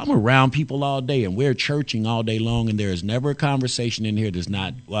 So I'm around people all day, and we're churching all day long, and there is never a conversation in here that's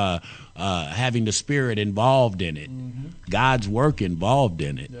not having the Spirit involved in it, God's work involved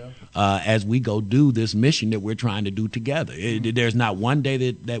in it, as we go do this mission that we're trying to do together. There's not one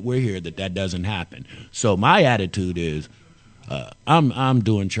day that we're here that doesn't happen. So my attitude is, I'm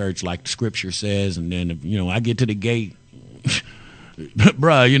doing church like the Scripture says, and then I get to the gate.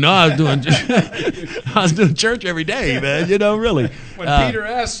 Bruh, you know, I was doing church every day, man. You know, really. When Peter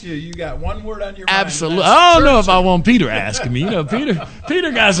asks you, you got one word on your mind. Absolutely. I don't know if I want Peter asking me. You know,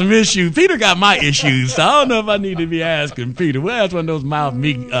 Peter got some issues. Peter got my issues, so I don't know if I need to be asking Peter. Well, that's one of those mouth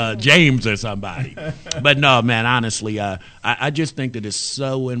me James or somebody. But no, man, honestly, I just think that it's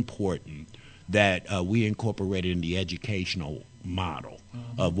so important that we incorporate it in the educational model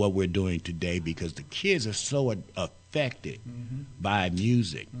of what we're doing today, because the kids are so affected by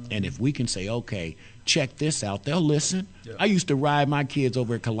music. And if we can say, okay, check this out, they'll listen. Yeah. I used to ride my kids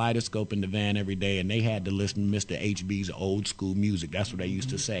over at Kaleidoscope in the van every day, and they had to listen to Mr. HB's old school music. That's what I used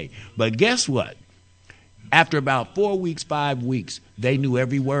to say. But guess what? After about 4 weeks, 5 weeks, they knew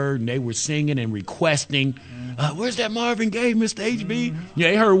every word, and they were singing and requesting, where's that Marvin Gaye, Mr. HB? Yeah,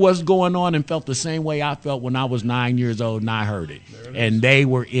 they heard what's going on and felt the same way I felt when I was 9 years old and I heard it. And they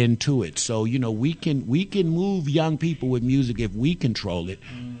were into it. So, you know, we can move young people with music if we control it.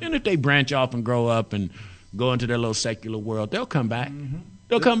 And if they branch off and grow up and go into their little secular world, they'll come back.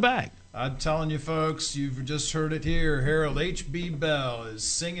 They'll come back. I'm telling you, folks, you've just heard it here. Harold H.B. Bell is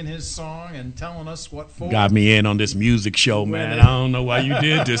singing his song and telling us what for. Got me in on this music show, man. I don't know why you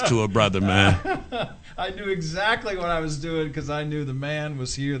did this to a brother, man. I knew exactly what I was doing because I knew the man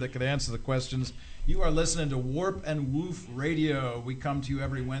was here that could answer the questions. You are listening to Warp and Woof Radio. We come to you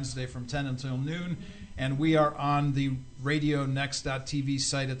every Wednesday from 10 until noon, and we are on the RadioNext.tv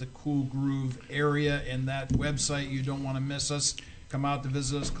site at the Cool Groove area. In that website, you don't want to miss us. Come out to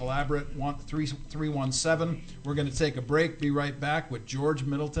visit us, Collaborate 317. We're going to take a break. Be right back with George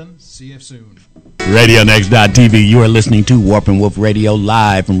Middleton. See you soon. RadioNext.tv. You are listening to Warp and Woof Radio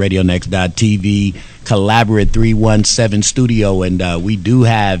live from RadioNext.tv, Collaborate 317 studio. And we do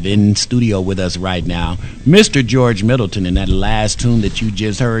have in studio with us right now Mr. George Middleton. And that last tune that you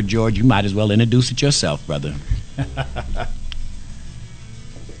just heard, George, you might as well introduce it yourself, brother. Well,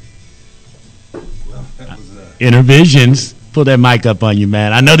 that was Intervisions. Pull that mic up on you,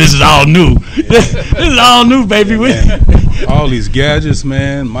 man. I know this is all new. This is all new, baby. all these gadgets,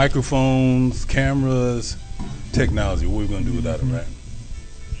 man, microphones, cameras, technology. What are we going to do without it, right?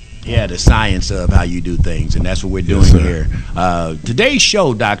 Yeah, the science of how you do things, and that's what we're doing here. Today's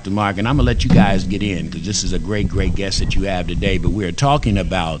show, Dr. Mark, and I'm going to let you guys get in because this is a great, great guest that you have today, but we're talking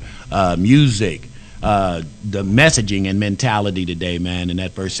about music, the messaging and mentality today, man, and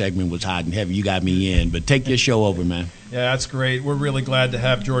that first segment was hot and heavy. You got me in, but take your show over, man. Yeah, that's great. We're really glad to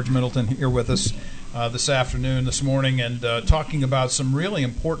have George Middleton here with us this morning, and talking about some really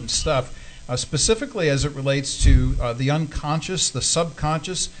important stuff, specifically as it relates to the unconscious, the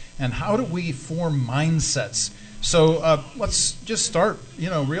subconscious, and how do we form mindsets. So let's just start,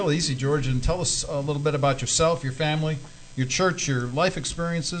 real easy, George, and tell us a little bit about yourself, your family, your church, your life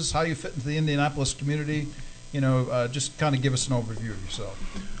experiences, how you fit into the Indianapolis community. Just kind of give us an overview of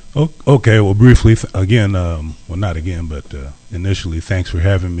yourself. Okay, well, briefly, again, not again, but initially, thanks for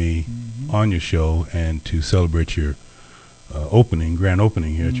having me on your show and to celebrate your grand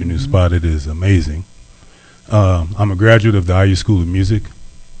opening here at your new spot. It is amazing. I'm a graduate of the IU School of Music.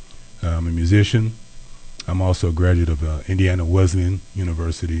 I'm a musician. I'm also a graduate of Indiana Wesleyan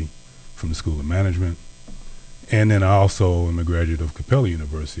University from the School of Management. And then I also am a graduate of Capella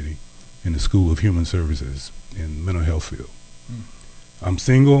University in the School of Human Services in the mental health field. I'm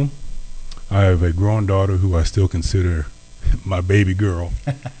single. I have a grown daughter who I still consider my baby girl.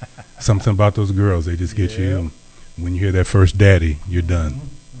 Something about those girls, they just get you. When you hear that first daddy, you're done.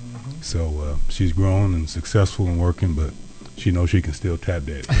 So she's grown and successful and working, but she knows she can still tap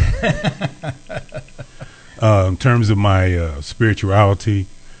daddy. In terms of my spirituality,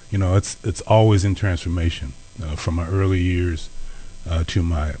 it's always in transformation from my early years to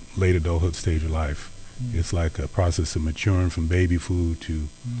my late adulthood stage of life. It's like a process of maturing from baby food to,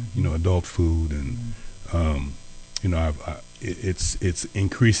 adult food, and it's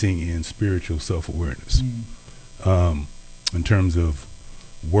increasing in spiritual self-awareness. In terms of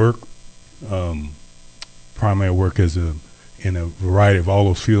work, primary work in a variety of all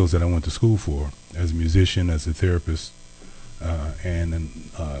those fields that I went to school for, as a musician, as a therapist, and then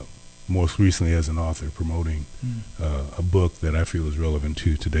most recently as an author, promoting a book that I feel is relevant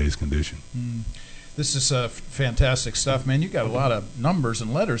to today's condition. This is fantastic stuff, man. You got a lot of numbers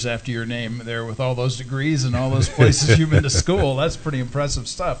and letters after your name there with all those degrees and all those places you've been to school. That's pretty impressive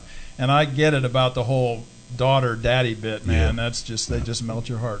stuff. And I get it about the whole daughter-daddy bit, man. Yeah. They just melt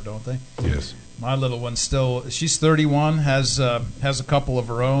your heart, don't they? Yes. My little one she's 31, has a couple of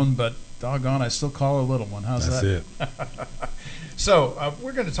her own, but doggone, I still call her little one. How's that? That's it. So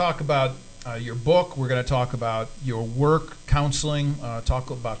we're going to talk about your book. We're going to talk about your work, counseling, talk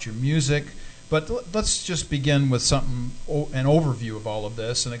about your music. But let's just begin with something, an overview of all of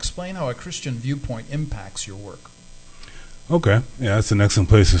this, and explain how a Christian viewpoint impacts your work. Okay, yeah, that's an excellent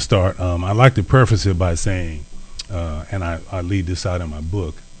place to start. I'd like to preface it by saying, and I lead this out in my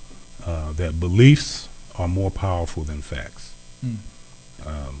book, that beliefs are more powerful than facts.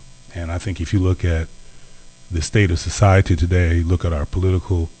 And I think if you look at the state of society today, look at our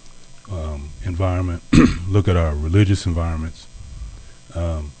political environment, look at our religious environments,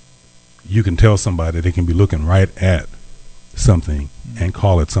 you can tell somebody they can be looking right at something and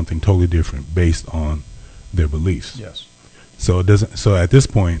call it something totally different based on their beliefs. Yes. So it doesn't. So at this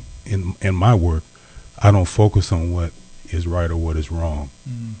point in my work, I don't focus on what is right or what is wrong,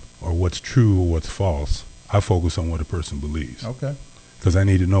 or what's true or what's false. I focus on what a person believes. Okay. Because I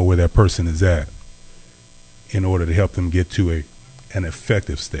need to know where that person is at in order to help them get to an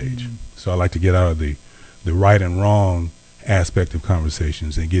effective stage. So I like to get out of the right and wrong aspect of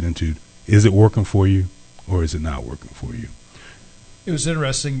conversations and get into, is it working for you or is it not working for you? It was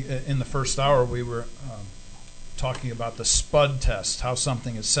interesting, in the first hour we were talking about the SPUD test, how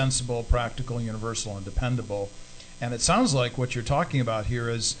something is sensible, practical, universal, and dependable. And it sounds like what you're talking about here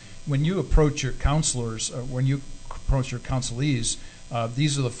is when you approach your counselors, when you approach your counselees,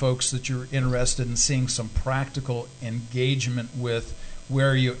 these are the folks that you're interested in seeing some practical engagement with.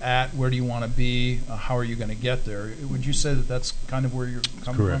 Where are you at? Where do you want to be? How are you going to get there? Would you say that that's kind of where you're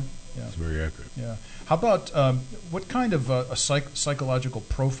coming Correct. from? Yeah. It's very accurate. Yeah. How about what kind of a psychological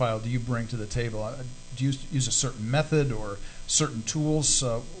profile do you bring to the table? Do you use a certain method or certain tools?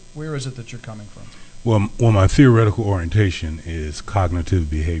 Where is it that you're coming from? Well, my theoretical orientation is cognitive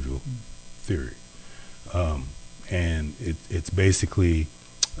behavioral theory. And it's basically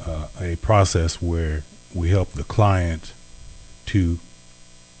a process where we help the client to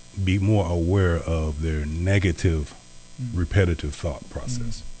be more aware of their negative, repetitive thought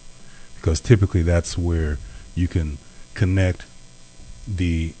process. Because typically that's where you can connect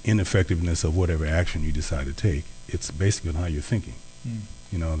the ineffectiveness of whatever action you decide to take. It's basically on how you're thinking.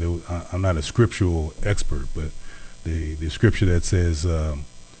 You know, I'm not a scriptural expert, but the scripture that says,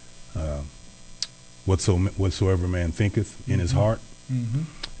 whatsoever man thinketh in his heart,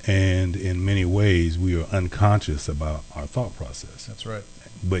 and in many ways we are unconscious about our thought process. That's right.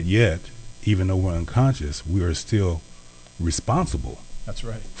 But yet, even though we're unconscious, we are still responsible. That's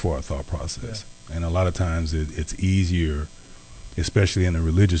right. For our thought process. Yeah. And a lot of times it's easier, especially in a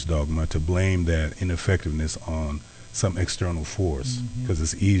religious dogma, to blame that ineffectiveness on some external force, because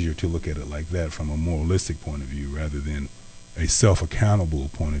it's easier to look at it like that from a moralistic point of view rather than a self-accountable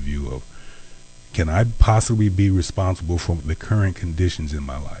point of view of, can I possibly be responsible for the current conditions in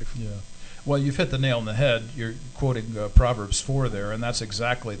my life? Yeah. Well, you've hit the nail on the head. You're quoting Proverbs 4 there, and that's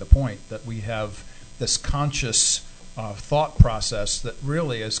exactly the point, that we have this conscious thought process that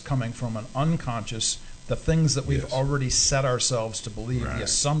really is coming from an unconscious, the things that we've already set ourselves to believe, the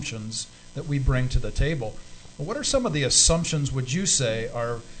assumptions that we bring to the table. What are some of the assumptions, would you say,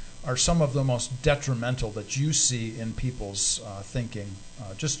 are some of the most detrimental that you see in people's thinking,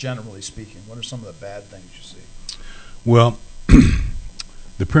 just generally speaking? What are some of the bad things you see? Well,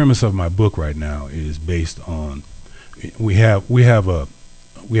 the premise of my book right now is based on we're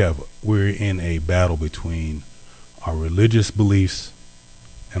in a battle between our religious beliefs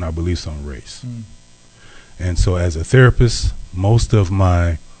and our beliefs on race. And so as a therapist, most of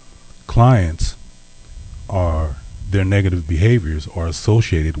my clients their negative behaviors are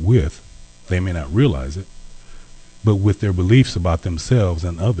associated with, they may not realize it, but with their beliefs about themselves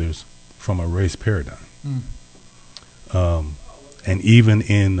and others from a race paradigm. And even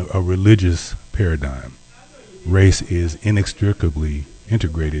in a religious paradigm, race is inextricably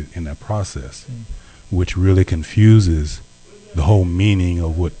integrated in that process, which really confuses the whole meaning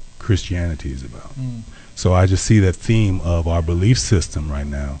of what Christianity is about. So I just see that theme of our belief system right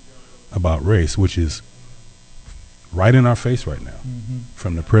now about race, which is right in our face right now,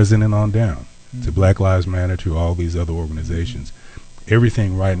 from the president on down, to Black Lives Matter, to all these other organizations.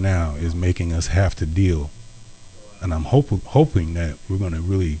 Everything right now is making us have to deal, and I'm hoping that we're going to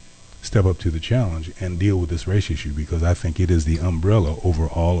really step up to the challenge and deal with this race issue, because I think it is the umbrella over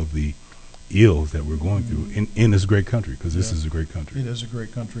all of the ills that we're going through in this great country, because this is a great country. It is a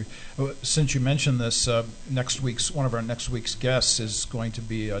great country. Since you mentioned this, one of our next week's guests is going to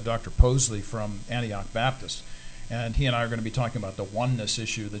be Dr. Posley from Antioch Baptist. And he and I are going to be talking about the oneness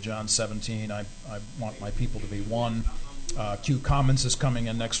issue, the John 17, I want my people to be one. Q Commons is coming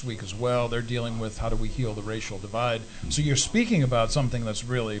in next week as well. They're dealing with how do we heal the racial divide. So you're speaking about something that's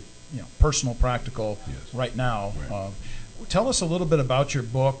really personal, practical right now. Right. Tell us a little bit about your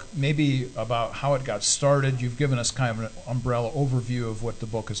book, maybe about how it got started. You've given us kind of an umbrella overview of what the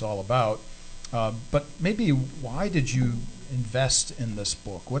book is all about. But maybe why did you invest in this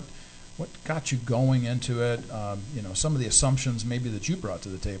book? What got you going into it? Some of the assumptions maybe that you brought to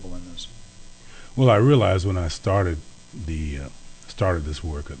the table in this. Well, I realized when I started this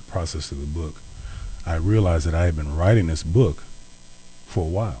work, the process of the book, I realized that I had been writing this book for a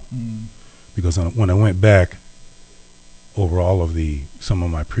while. Because when I went back over all of some of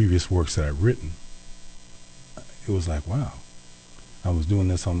my previous works that I'd written, it was like, wow, I was doing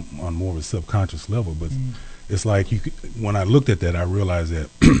this on more of a subconscious level. But it's like when I looked at that, I realized that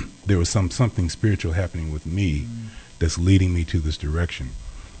there was something spiritual happening with me that's leading me to this direction.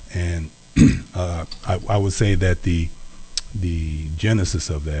 And I would say that the genesis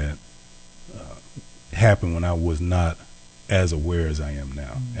of that happened when I was not as aware as I am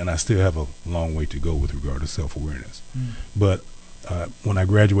now. And I still have a long way to go with regard to self-awareness. But when I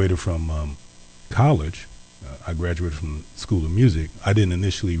graduated from college, I graduated from School of Music, I didn't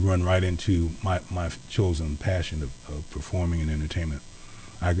initially run right into my chosen passion of performing and entertainment.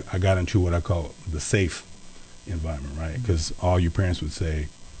 I got into what I call the safe environment, right? Because all your parents would say,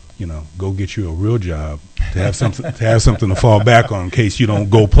 go get you a real job to have something to fall back on in case you don't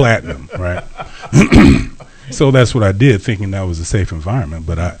go platinum, right? So that's what I did, thinking that was a safe environment.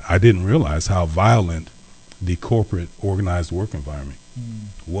 But I didn't realize how violent the corporate organized work environment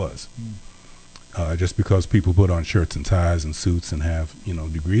was. Just because people put on shirts and ties and suits and have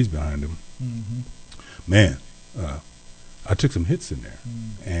degrees behind them, man, I took some hits in there,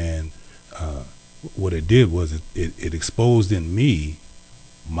 and what it did was it exposed in me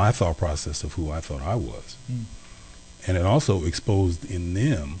my thought process of who I thought I was, and it also exposed in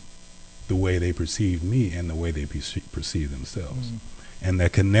them the way they perceived me and the way they perceive themselves, and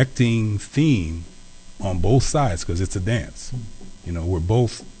that connecting theme on both sides, because it's a dance. We're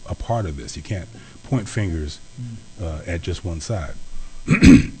both a part of this. You can't point fingers at just one side.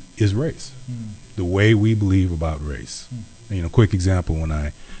 Is race. The way we believe about race. Quick example,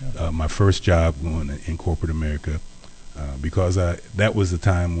 when my first job going in corporate America, because that was the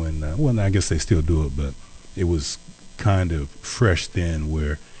time when, well, I guess they still do it, but it was kind of fresh then,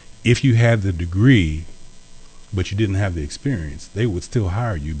 where if you had the degree but you didn't have the experience, they would still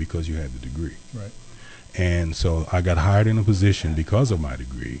hire you because you had the degree. Right. And so I got hired in a position because of my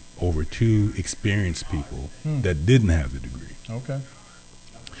degree over two experienced people that didn't have the degree. Okay.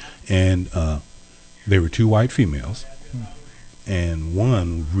 And they were two white females, and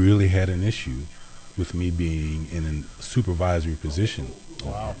one really had an issue with me being in a supervisory position.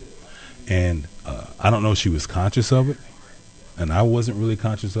 Wow. And I don't know if she was conscious of it, and I wasn't really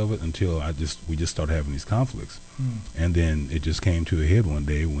conscious of it until we just started having these conflicts. And then it just came to a head one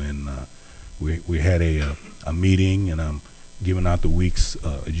day when we had a meeting, and I'm giving out the week's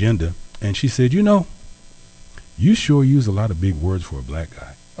agenda, and she said, you sure use a lot of big words for a black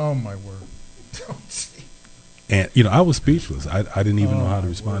guy. Oh, my word. And, I was speechless. I didn't even know how to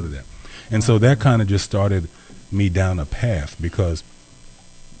respond to that. And so that kind of just started me down a path, because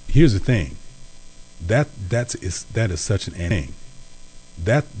here's the thing. That is such an thing.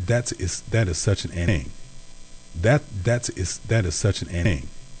 That is such an thing. That is such an thing.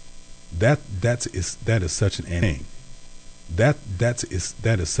 That is such an thing. That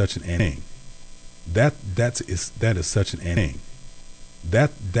is such an thing. That is such an thing.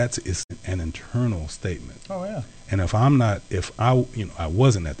 That is an internal statement. Oh yeah. And if I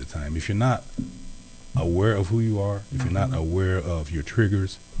wasn't at the time, if you're not aware of who you are, if you're not aware of your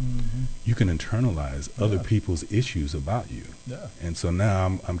triggers, you can internalize other people's issues about you. Yeah. And so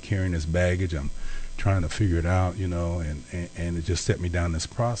now I'm carrying this baggage. I'm trying to figure it out, and it just set me down this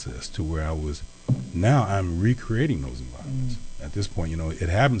process to where now I'm recreating those environments. At this point, it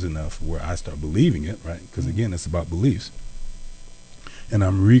happens enough where I start believing it, right? Because again, it's about beliefs. And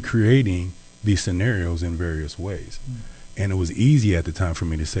I'm recreating these scenarios in various ways. And it was easy at the time for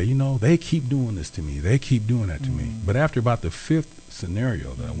me to say, they keep doing this to me. They keep doing that to me. But after about the fifth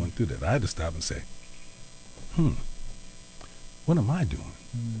scenario that I went through that, I had to stop and say, what am I doing?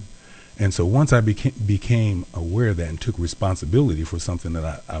 And so once I became aware of that and took responsibility for something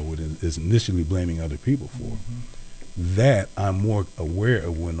that I was initially blaming other people for, that I'm more aware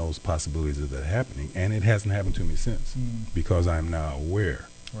of when those possibilities are happening. And it hasn't happened to me since, because I'm now aware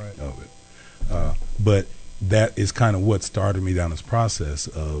of it. But that is kind of what started me down this process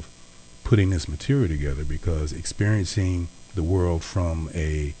of putting this material together, because experiencing the world from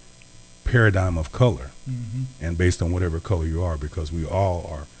a paradigm of color, and based on whatever color you are, because we all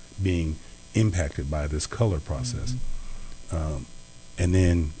are being impacted by this color process. And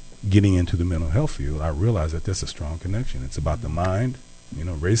then getting into the mental health field, I realized that that's a strong connection. It's about the mind.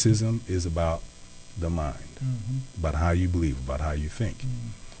 Racism is about the mind, about how you believe, about how you think.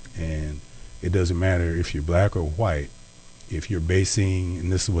 And It doesn't matter if you're black or white. If you're basing,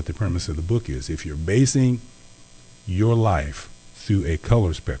 and this is what the premise of the book is, if you're basing your life through a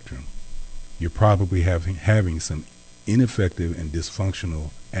color spectrum, you're probably having some ineffective and dysfunctional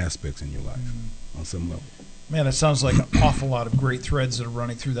aspects in your life on some level. Man, it sounds like an awful lot of great threads that are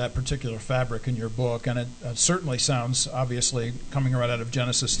running through that particular fabric in your book, and it certainly sounds, obviously, coming right out of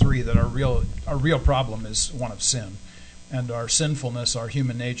Genesis 3, that our real problem is one of sin, and our sinfulness, our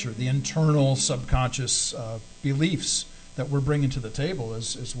human nature, the internal subconscious beliefs that we're bringing to the table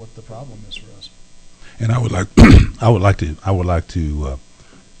is what the problem is for us. And I would like, I would like to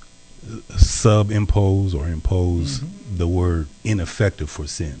sub-impose or impose the word ineffective for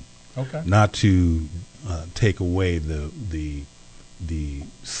sin. Okay. Not to take away the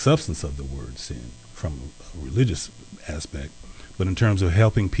substance of the word sin from a religious aspect, but in terms of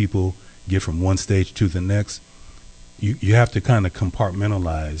helping people get from one stage to the next, you have to kind of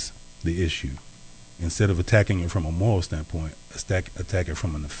compartmentalize the issue. Instead of attacking it from a moral standpoint, attack it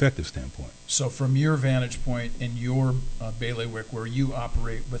from an effective standpoint. So from your vantage point in your bailiwick where you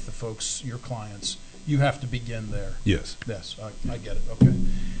operate with the folks, your clients, you have to begin there. Yes. Yes, I get it. Okay.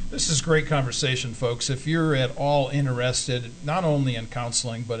 This is great conversation, folks. If you're at all interested, not only in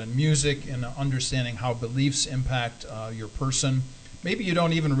counseling, but in music and understanding how beliefs impact your person, maybe you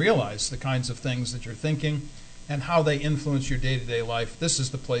don't even realize the kinds of things that you're thinking and how they influence your day-to-day life, this is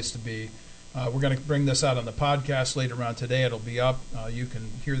the place to be. We're going to bring this out on the podcast later on today. It'll be up. You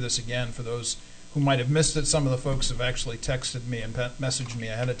can hear this again for those who might have missed it. Some of the folks have actually texted me and messaged me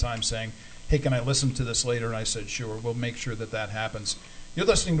ahead of time saying, hey, can I listen to this later? And I said, sure. We'll make sure that that happens. You're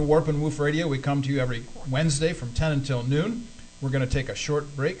listening to Warp and Woof Radio. We come to you every Wednesday from 10 until noon. We're going to take a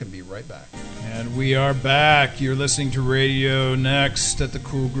short break and be right back. And we are back. You're listening to Radio Next at the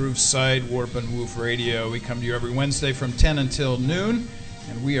Cool Groove site, Warp and Woof Radio. We come to you every Wednesday from 10 until noon.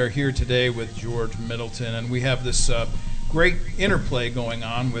 And we are here today with George Middleton, and we have this great interplay going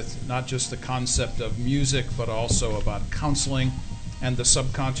on with not just the concept of music, but also about counseling and the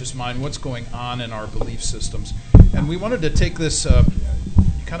subconscious mind, what's going on in our belief systems. And we wanted to take this,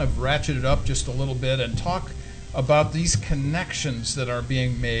 kind of ratchet it up just a little bit and talk about these connections that are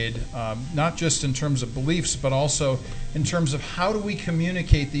being made, not just in terms of beliefs, but also in terms of how do we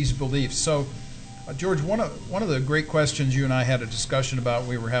communicate these beliefs. So, George, one of the great questions you and I had a discussion about when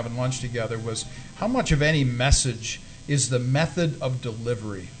we were having lunch together was how much of any message is the method of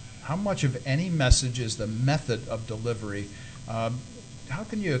delivery? How much of any message is the method of delivery? How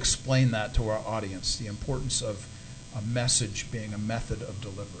can you explain that to our audience, the importance of a message being a method of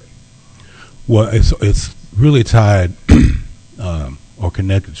delivery? Well, it's really tied or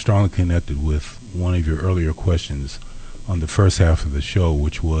connected, strongly connected with one of your earlier questions on the first half of the show,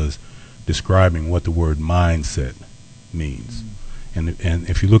 which was describing what the word mindset means. And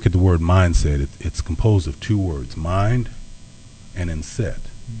if you look at the word mindset, it's composed of two words, mind and then set,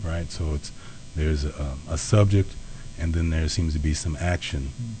 right? So there's a subject, and then there seems to be some action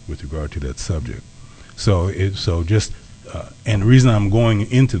with regard to that subject. And the reason I'm going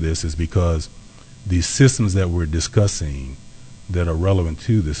into this is because the systems that we're discussing that are relevant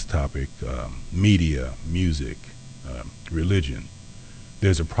to this topic, media, music, religion,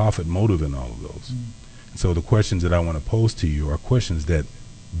 there's a profit motive in all of those. So the questions that I want to pose to you are questions that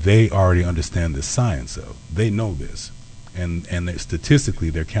they already understand the science of. They know this. And statistically,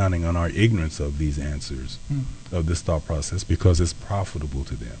 they're counting on our ignorance of these answers, of this thought process, because it's profitable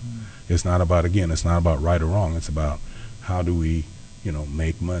to them. It's not about, again, it's not about right or wrong. It's about how do we,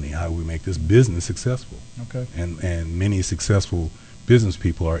 make money? How do we make this business successful? Okay. And many successful business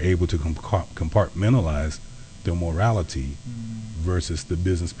people are able to compartmentalize their morality versus the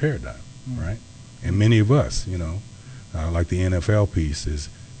business paradigm, right? And many of us, like the NFL piece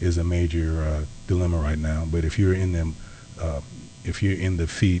is a major dilemma right now. But if you're in them, if you're in the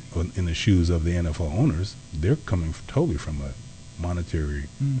feet or in the shoes of the NFL owners, they're coming totally from a monetary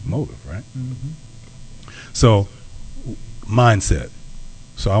motive, right? So, mindset.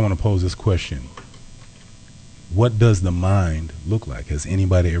 So I want to pose this question: what does the mind look like? Has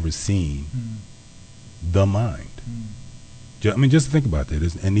anybody ever seen the mind? I mean, just think about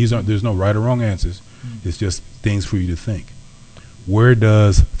that. And there's no right or wrong answers. It's just things for you to think. Where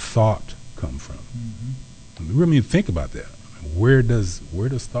does thought come from? I mean, really think about that. Where does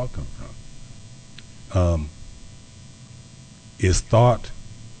thought come from? Is thought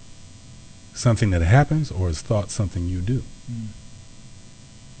something that happens, or is thought something you do?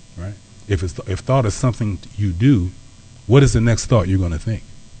 Right? If thought is something you do, what is the next thought you're going to think?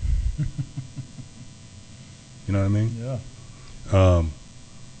 You know what I mean? Yeah.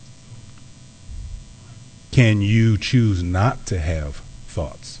 Can you choose not to have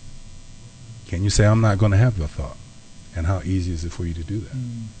thoughts? Can you say, I'm not going to have the thought? And how easy is it for you to do that?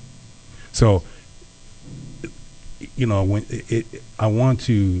 So, you know, when I want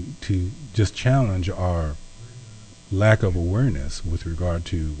to just challenge our lack of awareness with regard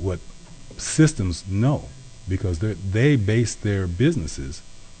to what systems know, because they base their businesses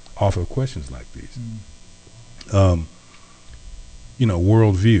off of questions like these. You know,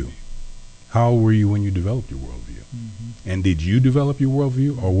 worldview. How were you when you developed your worldview? And did you develop your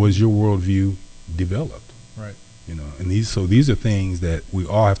worldview, or was your worldview developed? Right. You know, and these are things that we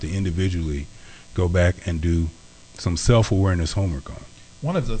all have to individually go back and do some self-awareness homework on.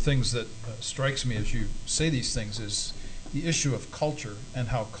 One of the things that strikes me as you say these things is the issue of culture, and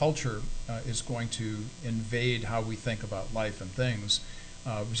how culture is going to invade how we think about life and things.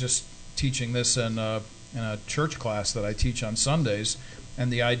 I was just teaching this in a church class that I teach on Sundays,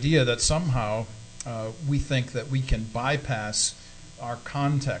 and the idea that somehow we think that we can bypass our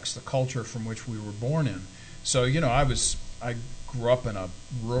context, the culture from which we were born in. So, you know, I grew up in a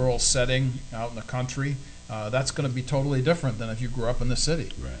rural setting out in the country. That's going to be totally different than if you grew up in the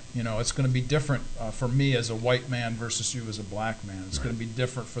city. Right. You know, it's going to be different for me as a white man versus you as a black man. It's Right. going to be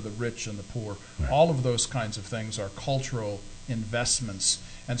different for the rich and the poor. Right. All of those kinds of things are cultural investments.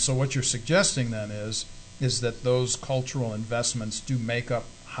 And so what you're suggesting then is that those cultural investments do make up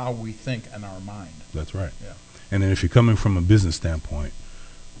how we think in our mind. That's right. Yeah. And then if you're coming from a business standpoint,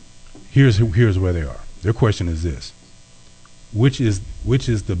 here's where they are. Their question is this: which is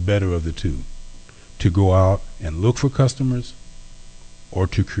the better of the two? To go out and look for customers, or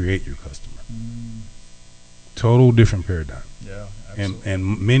to create your customer? Total different paradigm. Yeah, absolutely.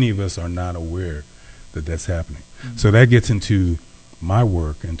 And many of us are not aware that that's happening. So that gets into my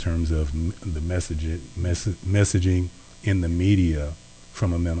work in terms of the messaging in the media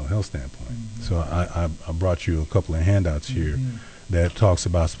from a mental health standpoint. So I brought you a couple of handouts here that talks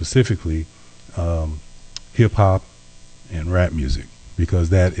about specifically hip-hop and rap music, because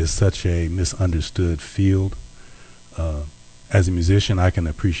that is such a misunderstood field. As a musician, I can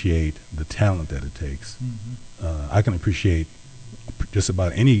appreciate the talent that it takes. I can appreciate just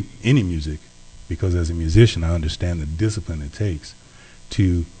about any music, because as a musician, I understand the discipline it takes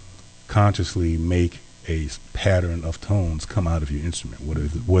to consciously make a pattern of tones come out of your instrument,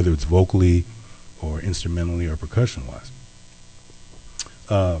 whether it's vocally or instrumentally or percussion-wise.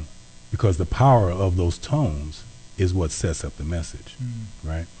 Because the power of those tones is what sets up the message,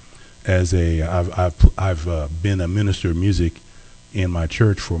 right? I've been a minister of music in my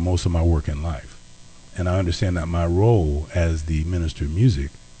church for most of my working life, and I understand that my role as the minister of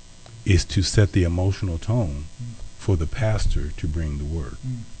music is to set the emotional tone for the pastor to bring the word.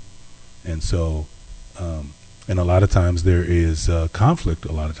 And so, and a lot of times there is conflict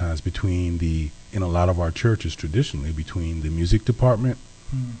a lot of times in a lot of our churches traditionally, between the music department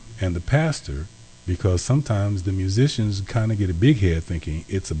and the pastor, because sometimes the musicians kind of get a big head thinking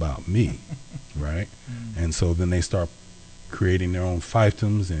it's about me, right? And so then they start creating their own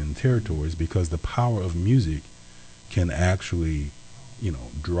fiefdoms and territories, because the power of music can actually, you know,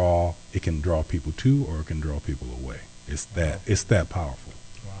 draw people to, or it can draw people away. It's that powerful.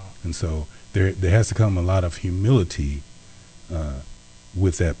 Wow. And so there has to come a lot of humility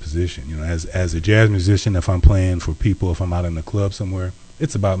with that position. You know, as a jazz musician, if I'm playing for people, if I'm out in a club somewhere,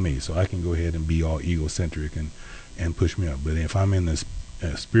 it's about me, so I can go ahead and be all egocentric and push me up. But if I'm in this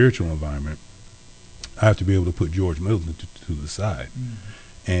spiritual environment, I have to be able to put George Middleton to the side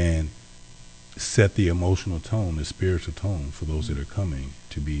and set the emotional tone, the spiritual tone for those that are coming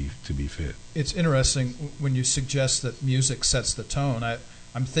to be fed. It's interesting when you suggest that music sets the tone.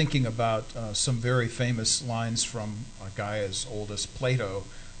 I'm thinking about some very famous lines from a guy as old as Plato,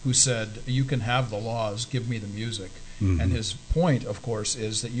 who said, "You can have the laws, give me the music." And his point, of course,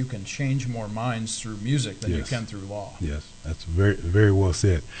 is that you can change more minds through music than you can through law. Yes, that's very, very well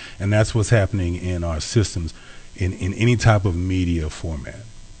said. And that's what's happening in our systems, in any type of media format,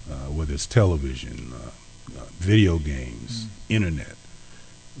 whether it's television, video games, internet.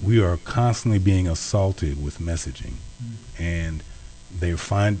 We are constantly being assaulted with messaging. And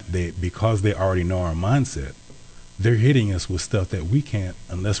because they already know our mindset, they're hitting us with stuff that we can't,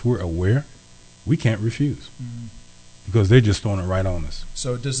 unless we're aware, we can't refuse. Because they're just throwing it right on us.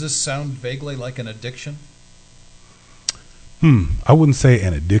 So does this sound vaguely like an addiction? I wouldn't say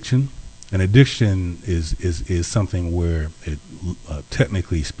an addiction. An addiction is something where,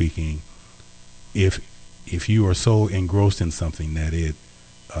 technically speaking, if you are so engrossed in something that it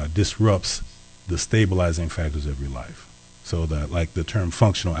disrupts the stabilizing factors of your life. So like the term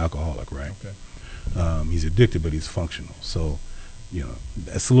functional alcoholic, right? Okay. He's addicted, but he's functional. So, you know,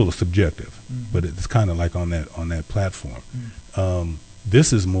 that's a little subjective, but it's kind of like on that platform.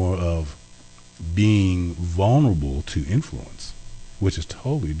 This is more of being vulnerable to influence, which is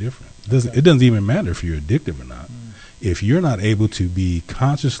totally different. It doesn't even matter if you're addictive or not. If you're not able to be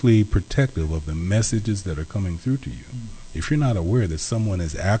consciously protective of the messages that are coming through to you, if you're not aware that someone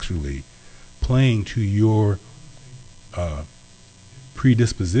is actually playing to your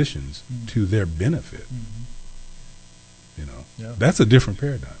predispositions to their benefit, that's a different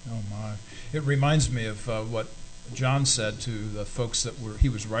paradigm. Oh my! It reminds me of what John said to the folks that he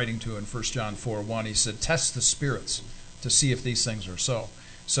was writing to in 1 John 4:1. He said, "Test the spirits to see if these things are so."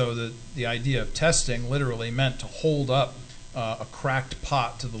 So the idea of testing literally meant to hold up a cracked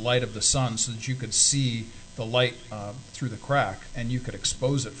pot to the light of the sun so that you could see the light through the crack and you could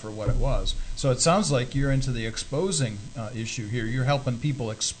expose it for what it was. So it sounds like you're into the exposing issue here. You're helping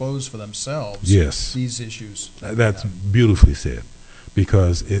people expose for themselves these issues. That's beautifully said,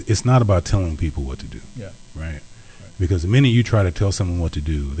 because it's not about telling people what to do. Right? Because the minute you try to tell someone what to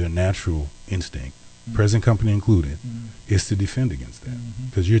do, their natural instinct, present company included, is to defend against that,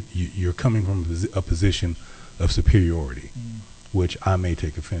 because you're coming from a position of superiority, which I may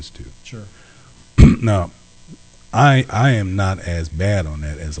take offense to. Sure. Now, I am not as bad on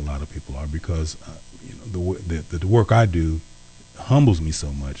that as a lot of people are, because the work I do humbles me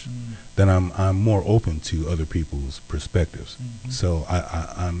so much that I'm more open to other people's perspectives. So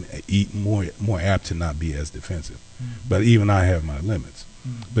I'm more apt to not be as defensive. But even I have my limits.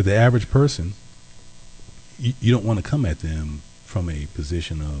 But the average person, you don't want to come at them from a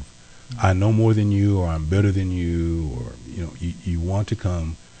position of I know more than you, or I'm better than you, or you want to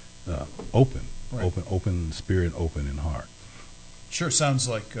come open. Right. Open spirit, open in heart. Sure, sounds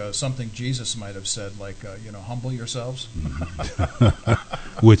like something Jesus might have said, like humble yourselves.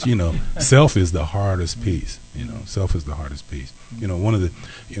 Which self is the hardest piece. Self is the hardest piece. One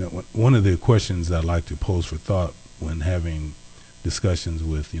of the questions I like to pose for thought when having discussions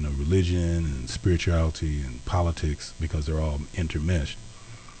with religion and spirituality and politics, because they're all intermeshed.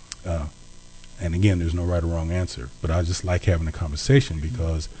 And again, there's no right or wrong answer, but I just like having a conversation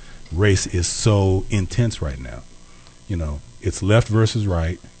because race is so intense right now. It's left versus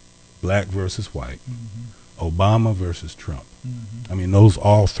right, black versus white, Obama versus Trump. I mean, those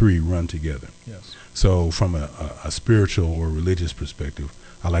all three run together. Yes. So from a spiritual or religious perspective,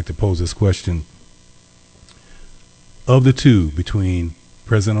 I like to pose this question. Of the two, between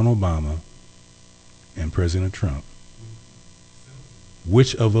President Obama and President Trump,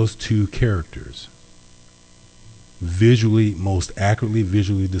 which of those two characters most accurately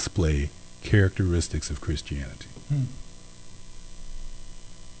visually display characteristics of Christianity?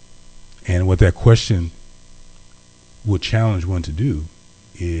 And what that question would challenge one to do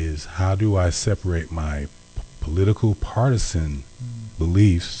is, how do I separate my political partisan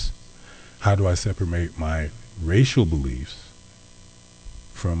beliefs? How do I separate my racial beliefs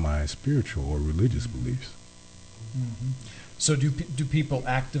from my spiritual or religious beliefs? So do people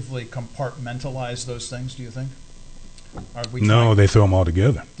actively compartmentalize those things, do you think? No, they throw them all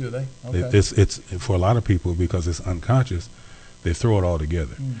together. Do they? Okay. It's for a lot of people, because it's unconscious, they throw it all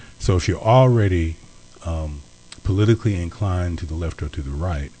together. So if you're already politically inclined to the left or to the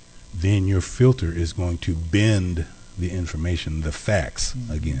right, then your filter is going to bend the information, the facts,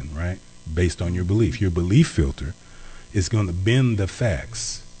 again, right? Based on your belief. Your belief filter is going to bend the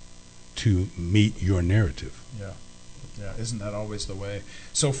facts to meet your narrative. Yeah. Isn't that always the way?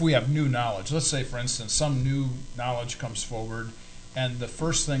 So if we have new knowledge, let's say, for instance, some new knowledge comes forward, and the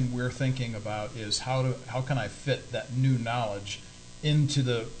first thing we're thinking about is how can I fit that new knowledge into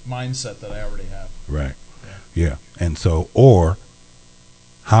the mindset that I already have? Right. Yeah. And so, or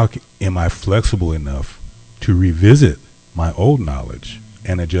how am I flexible enough to revisit my old knowledge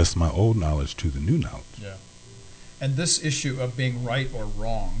and adjust my old knowledge to the new knowledge? Yeah. And this issue of being right or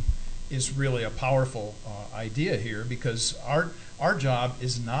wrong is really a powerful idea here, because our job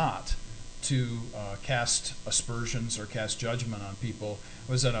is not to cast aspersions or cast judgment on people.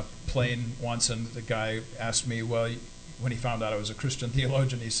 I was in a plane once, and the guy asked me, well, when he found out I was a Christian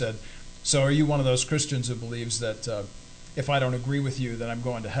theologian, he said, so are you one of those Christians who believes that if I don't agree with you, then I'm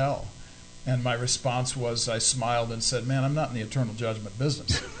going to hell? And my response was, I smiled and said, man, I'm not in the eternal judgment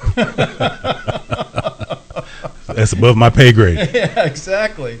business. That's above my pay grade. Yeah,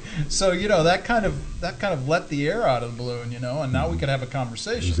 exactly. So that kind of let the air out of the balloon, and now we can have a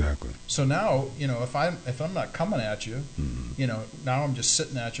conversation. Exactly. So now, if I'm not coming at you, now I'm just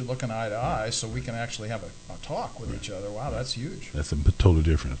sitting at you, looking eye to eye, so we can actually have a talk with each other. Wow, that's huge. That's a total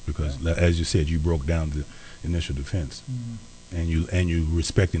difference, because as you said, you broke down the initial defense, and you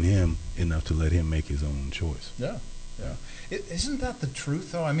respecting him enough to let him make his own choice. Yeah. Isn't that the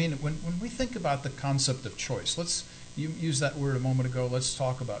truth, though? I mean, when we think about the concept of choice, you used that word a moment ago, let's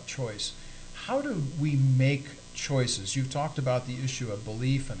talk about choice. how do we make choices? You've talked about the issue of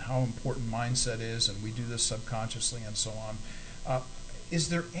belief and how important mindset is, and we do this subconsciously and so on. Is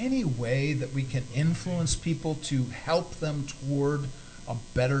there any way that we can influence people to help them toward a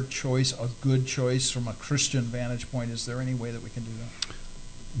better choice, a good choice from a Christian vantage point? Is there any way that we can do that?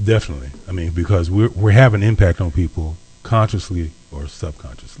 Definitely. I mean, because we're having impact on people consciously or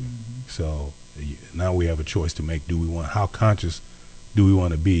subconsciously. Mm-hmm. So now we have a choice to make. How conscious do we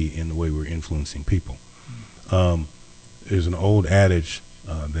want to be in the way we're influencing people? Mm-hmm. There's an old adage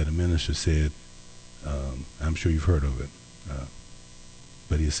that a minister said, I'm sure you've heard of it,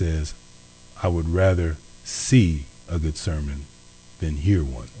 but he says, I would rather see a good sermon than hear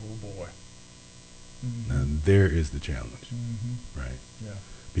one. Oh, boy. Mm-hmm. Now, there is the challenge, mm-hmm. right? Yeah.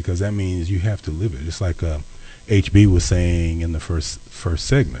 Because that means you have to live it. Just like HB was saying in the first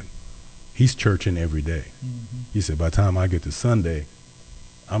segment, he's churching every day. Mm-hmm. He said, by the time I get to Sunday,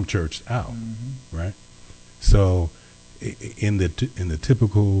 I'm churched out, mm-hmm. right? So in the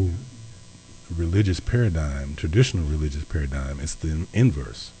typical religious paradigm, traditional religious paradigm, it's the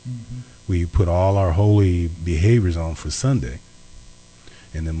inverse. Mm-hmm. We put all our holy behaviors on for Sunday,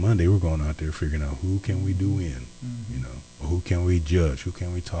 and then Monday we're going out there figuring out who can we do in, mm-hmm. you know, or who can we judge, who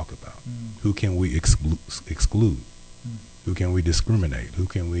can we talk about, mm-hmm. who can we exclude, mm-hmm. who can we discriminate, who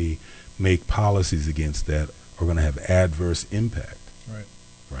can we make policies against that are going to have adverse impact.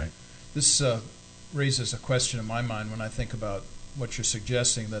 Right. This raises a question in my mind when I think about what you're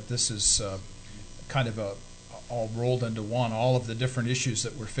suggesting, that this is kind of all rolled into one, all of the different issues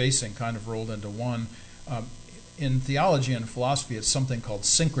that we're facing kind of rolled into one. In theology and philosophy, it's something called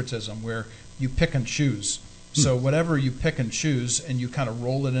syncretism, where you pick and choose. So whatever you pick and choose, and you kind of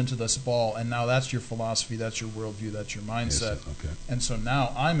roll it into this ball, and now that's your philosophy, that's your worldview, that's your mindset. Yes, okay. And so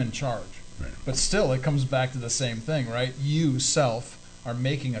now I'm in charge. Right. But still, it comes back to the same thing, right? You, self, are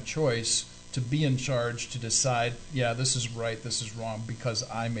making a choice to be in charge, to decide, yeah, this is right, this is wrong, because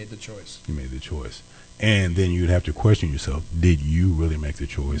I made the choice. You made the choice. And then you'd have to question yourself, did you really make the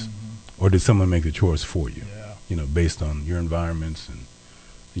choice? Mm-hmm. Or did someone make the choice for you? Yeah. You know, based on your environments and,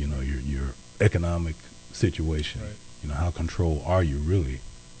 you know, your economic situation. Right. You know, how control are you really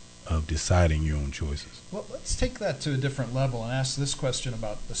of deciding your own choices? Well, let's take that to a different level and ask this question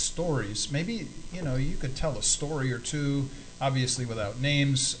about the stories. Maybe, you know, you could tell a story or two, obviously without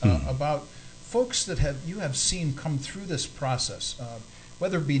names, about folks that you have seen come through this process,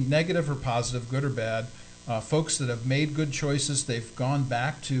 whether it be negative or positive, good or bad, folks that have made good choices, they've gone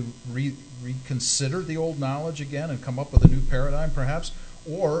back to reconsider the old knowledge again and come up with a new paradigm perhaps,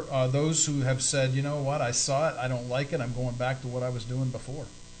 or those who have said, you know what, I saw it, I don't like it, I'm going back to what I was doing before.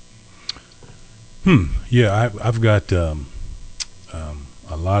 Yeah, I've got a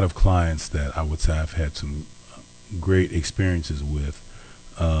lot of clients that I would say I've had some great experiences with,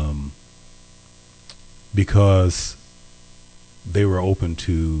 because they were open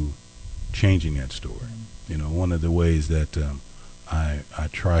to changing that story. You know, one of the ways that I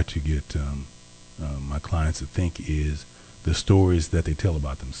try to get my clients to think is the stories that they tell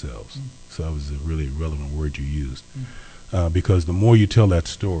about themselves. So that was a really relevant word you used. Because the more you tell that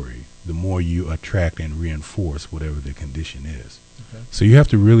story, the more you attract and reinforce whatever the condition is. Okay. So you have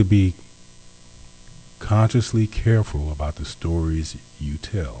to really be consciously careful about the stories you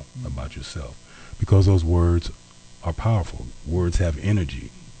tell about yourself, because those words are powerful. Words have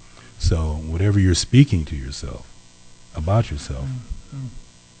energy. So whatever you're speaking to yourself about yourself,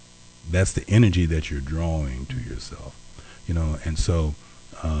 that's the energy that you're drawing to yourself. You know, and so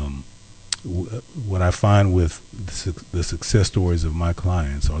what I find with the success stories of my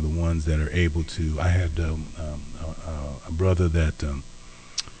clients are the ones that are able to. I had a brother that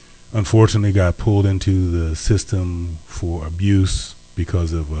unfortunately got pulled into the system for abuse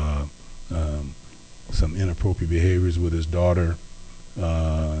because of some inappropriate behaviors with his daughter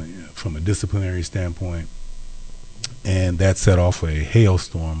from a disciplinary standpoint, and that set off a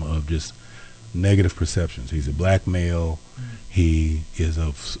hailstorm of just negative perceptions. He's a black male. He is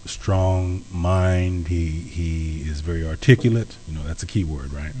of strong mind. He is very articulate. You know, that's a key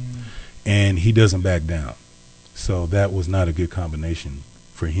word, right? And he doesn't back down. So that was not a good combination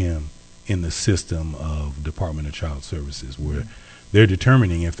for him in the system of Department of Child Services, where they're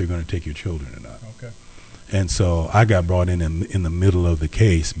determining if they're going to take your children or not. Okay. And so I got brought in the middle of the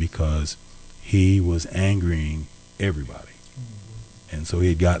case because he was angering everybody. And so he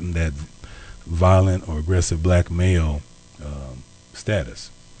had gotten that violent or aggressive black male status.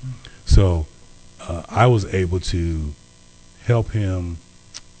 So I was able to help him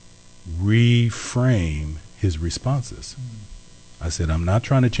reframe his responses. I said, I'm not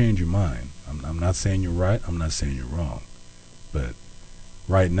trying to change your mind. I'm not saying you're right. I'm not saying you're wrong. But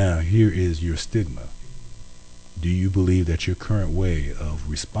right now, here is your stigma. Do you believe that your current way of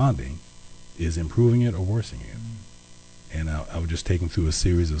responding is improving it or worsening it? And I would just take him through a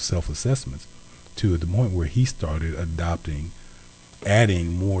series of self-assessments to the point where he started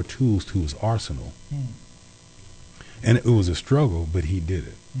adding more tools to his arsenal. And it was a struggle, but he did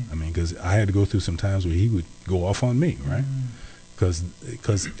it. I mean, because I had to go through some times where he would go off on me, right?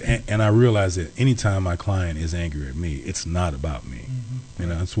 And I realized that anytime my client is angry at me, it's not about me. You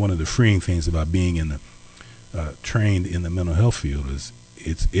know, it's one of the freeing things about being in the trained in the mental health field is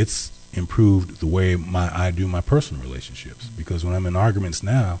it's improved the way I do my personal relationships. Because when I'm in arguments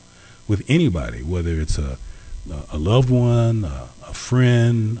now with anybody, whether it's a loved one, a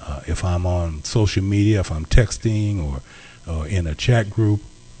friend, if I'm on social media, if I'm texting or in a chat group,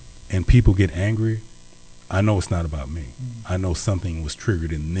 and people get angry, I know it's not about me. I know something was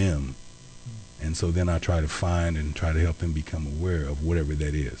triggered in them. And so then I try to find and try to help them become aware of whatever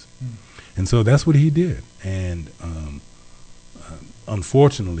that is. And so that's what he did. And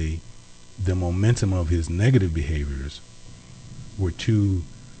unfortunately, the momentum of his negative behaviors were too,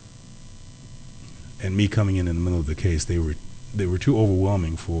 and me coming in the middle of the case, they were too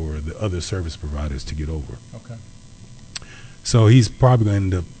overwhelming for the other service providers to get over. Okay. So he's probably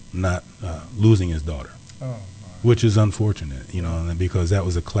going to end up not losing his daughter, which is unfortunate, you know, because that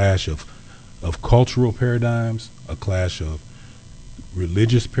was a clash of cultural paradigms, a clash of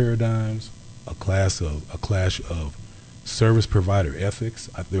religious paradigms, a clash of service provider ethics.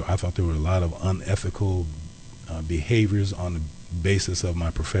 I thought there were a lot of unethical behaviors on the basis of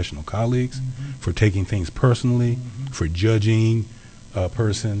my professional colleagues, for taking things personally, for judging a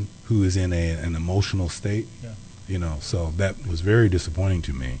person who is in an emotional state. You know, so that was very disappointing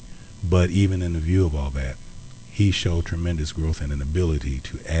to me. But even in the view of all that, he showed tremendous growth and an ability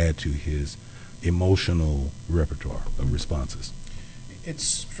to add to his emotional repertoire of responses. It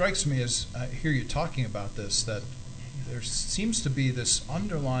strikes me as I hear you talking about this, that there seems to be this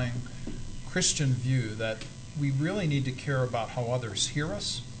underlying Christian view that we really need to care about how others hear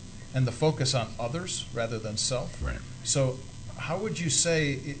us and the focus on others rather than self. Right. So how would you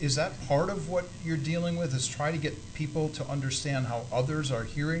say, is that part of what you're dealing with, is try to get people to understand how others are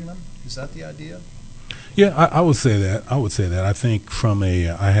hearing them? Is that the idea? Yeah, I would say that. I think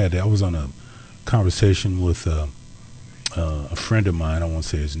I was on a conversation with a friend of mine. I won't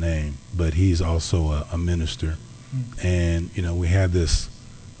say his name, but he's also a minister. And, you know, we had this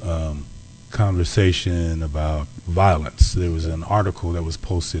conversation about violence. There was an article that was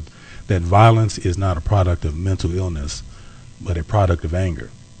posted that violence is not a product of mental illness, but a product of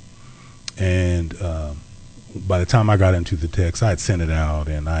anger. And by the time I got into the text, I had sent it out,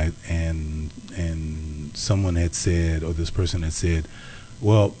 and someone had said, or this person had said,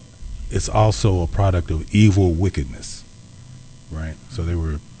 well, it's also a product of evil wickedness, right? So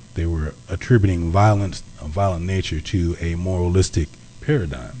they were attributing violent nature to a moralistic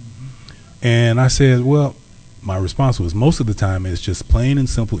paradigm. And I said, well, my response was, most of the time it's just plain and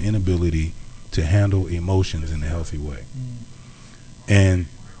simple inability to handle emotions in a healthy way. And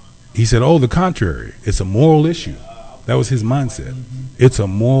he said, oh, the contrary, it's a moral issue. That was his mindset. It's a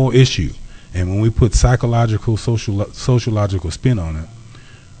moral issue. And when we put psychological, sociological spin on it,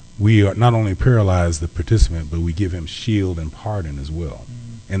 we are not only paralyze the participant, but we give him shield and pardon as well.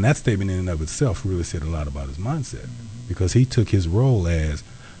 And that statement in and of itself really said a lot about his mindset, because he took his role as,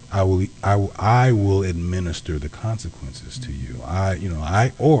 I will administer the consequences to you.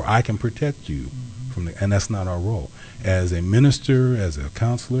 I can protect you from and that's not our role. As a minister, as a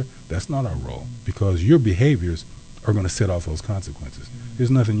counselor, that's not our role, because your behaviors are going to set off those consequences.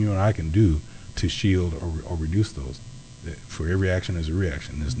 There's nothing you and I can do to shield or reduce those. For every action is a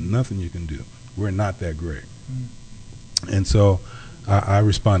reaction. There's nothing you can do. We're not that great. And so I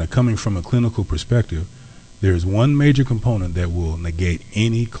responded, coming from a clinical perspective, there's one major component that will negate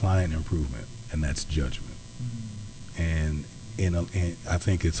any client improvement, and that's judgment. And I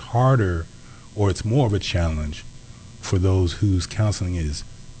think it's harder, or it's more of a challenge for those whose counseling is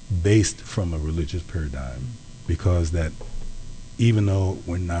based from a religious paradigm, because that even though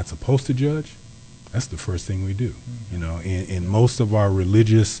we're not supposed to judge, that's the first thing we do. You know, in most of our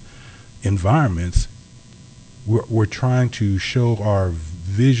religious environments, we're trying to show our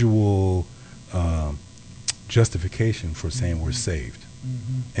visual justification for saying we're saved,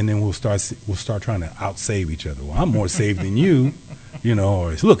 and then we'll start trying to outsave each other. Well, I'm more saved than you, you know.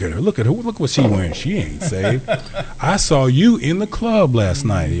 Or look at her, look what she's wearing. She ain't saved. I saw you in the club last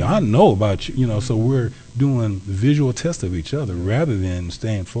night. I know about you, you know. So we're doing visual tests of each other rather than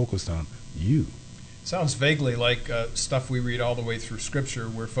staying focused on you. Sounds vaguely like stuff we read all the way through Scripture,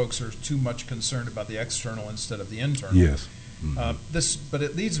 where folks are too much concerned about the external instead of the internal. Yes. But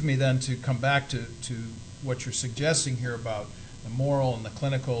it leads me then to come back to what you're suggesting here about the moral and the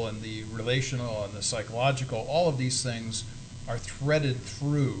clinical and the relational and the psychological. All of these things are threaded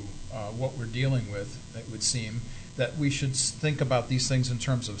through what we're dealing with, it would seem, that we should think about these things in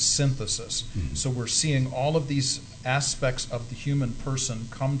terms of synthesis. So we're seeing all of these aspects of the human person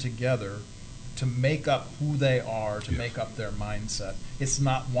come together to make up who they are, to make up their mindset. It's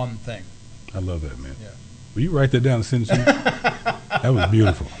not one thing. I love that, man. Yeah. Will you write that down and send it to me? That was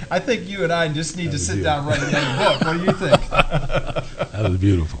beautiful. I think you and I just need to sit down and write another book. What do you think? That was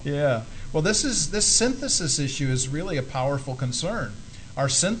beautiful. Yeah. Well, this synthesis issue is really a powerful concern. Our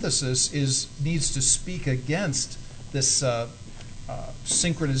synthesis needs to speak against this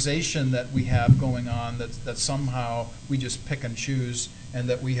synchronization that we have going on, that somehow we just pick and choose, and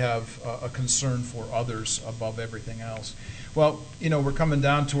that we have a concern for others above everything else. Well, we're coming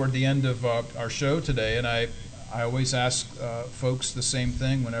down toward the end of our show today, and I always ask folks the same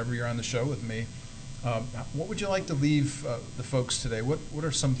thing whenever you're on the show with me. What would you like to leave the folks today? What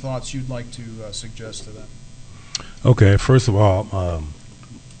are some thoughts you'd like to suggest to them? Okay, first of all,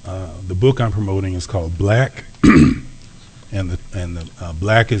 the book I'm promoting is called Black, and the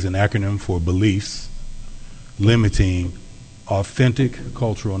Black is an acronym for Beliefs Limiting Authentic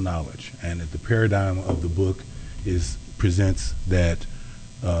Cultural Knowledge, and the paradigm of the book presents that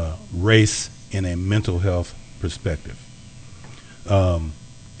race in a mental health perspective.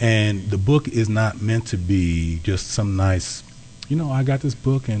 And the book is not meant to be just some nice, I got this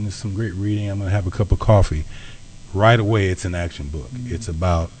book and it's some great reading, I'm going to have a cup of coffee. Right away, it's an action book. It's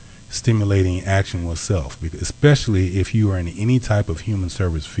about stimulating action with self, because especially if you are in any type of human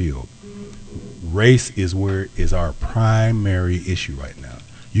service field. Race is our primary issue right now.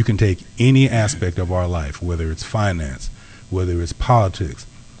 You can take any aspect of our life, whether it's finance, whether it's politics,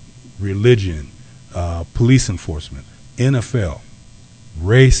 religion, police enforcement, NFL.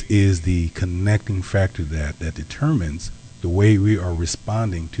 Race is the connecting factor that determines the way we are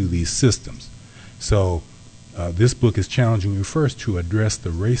responding to these systems. So this book is challenging you first to address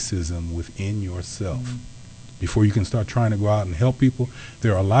the racism within yourself. Before you can start trying to go out and help people.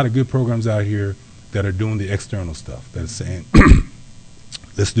 There are a lot of good programs out here that are doing the external stuff, that is saying,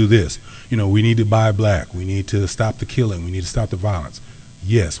 let's do this. We need to buy black. We need to stop the killing. We need to stop the violence.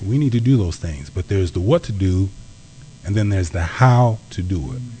 Yes, we need to do those things, but there's the what to do, and then there's the how to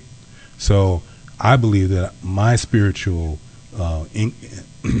do it. So I believe that my spiritual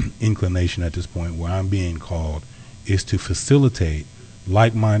inclination at this point, where I'm being called, is to facilitate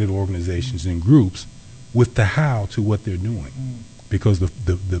like-minded organizations and groups with the how to what they're doing, because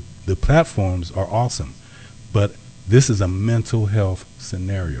the platforms are awesome, but this is a mental health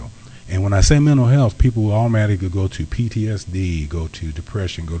scenario. And when I say mental health, people will automatically go to PTSD, go to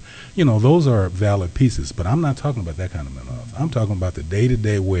depression, those are valid pieces, but I'm not talking about that kind of mental health. I'm talking about the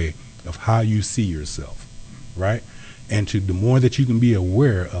day-to-day way of how you see yourself, right? And the more that you can be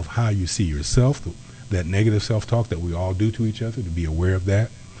aware of how you see yourself, that negative self-talk that we all do to each other, to be aware of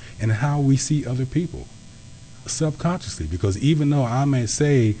that, and how we see other people subconsciously. Because even though I may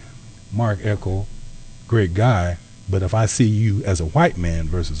say, Mark Eckel, great guy, but if I see you as a white man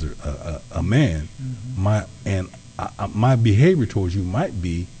versus a man, my behavior towards you might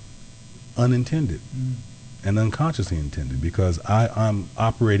be unintended and unconsciously intended, because I'm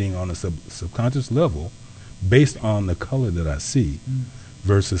operating on a subconscious level based on the color that I see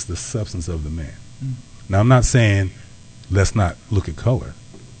versus the substance of the man. Now, I'm not saying let's not look at color.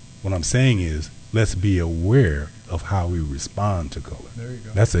 What I'm saying is let's be aware of how we respond to color. There you go.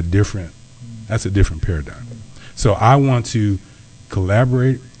 That's a different paradigm. So I want to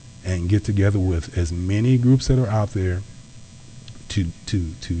collaborate and get together with as many groups that are out there to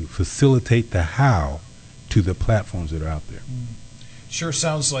facilitate the how to the platforms that are out there. Sure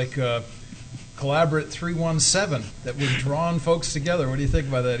sounds like Collaborate 317, that we've drawn folks together. What do you think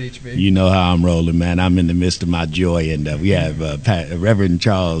about that, HB? You know how I'm rolling, man. I'm in the midst of my joy, and we have Reverend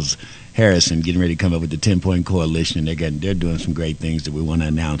Charles Harrison getting ready to come up with the 10-Point Coalition, and they're doing some great things that we want to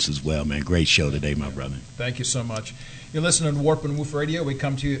announce as well, man. Great show today, my brother. Thank you so much. You're listening to Warp and Woof Radio. We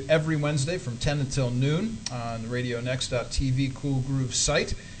come to you every Wednesday from 10 until noon on the RadioNext.TV Cool Groove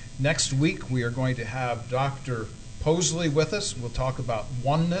site. Next week, we are going to have Dr. Posley with us. We'll talk about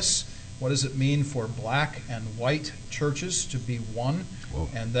oneness. What does it mean for black and white churches to be one? Whoa.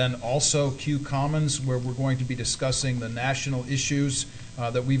 And then also Q Commons, where we're going to be discussing the national issues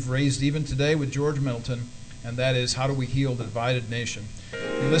that we've raised even today with George Middleton, and that is, how do we heal the divided nation?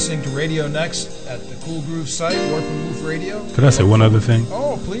 You're listening to Radio Next at the Cool Groove site, Orphan Wolf Radio. Could I say one other thing?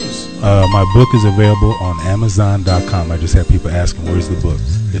 Oh, please. My book is available on Amazon.com. I just had people asking, where's the book?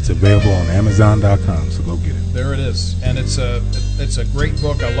 It's available on Amazon.com, so go get it. There it is. And it's a great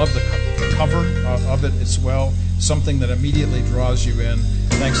book. I love the cover of it as well. Something that immediately draws you in.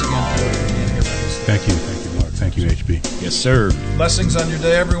 Thanks again for being here with us. Thank you, Mark. Thank you, HB. Yes, sir. Blessings on your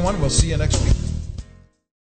day, everyone. We'll see you next week.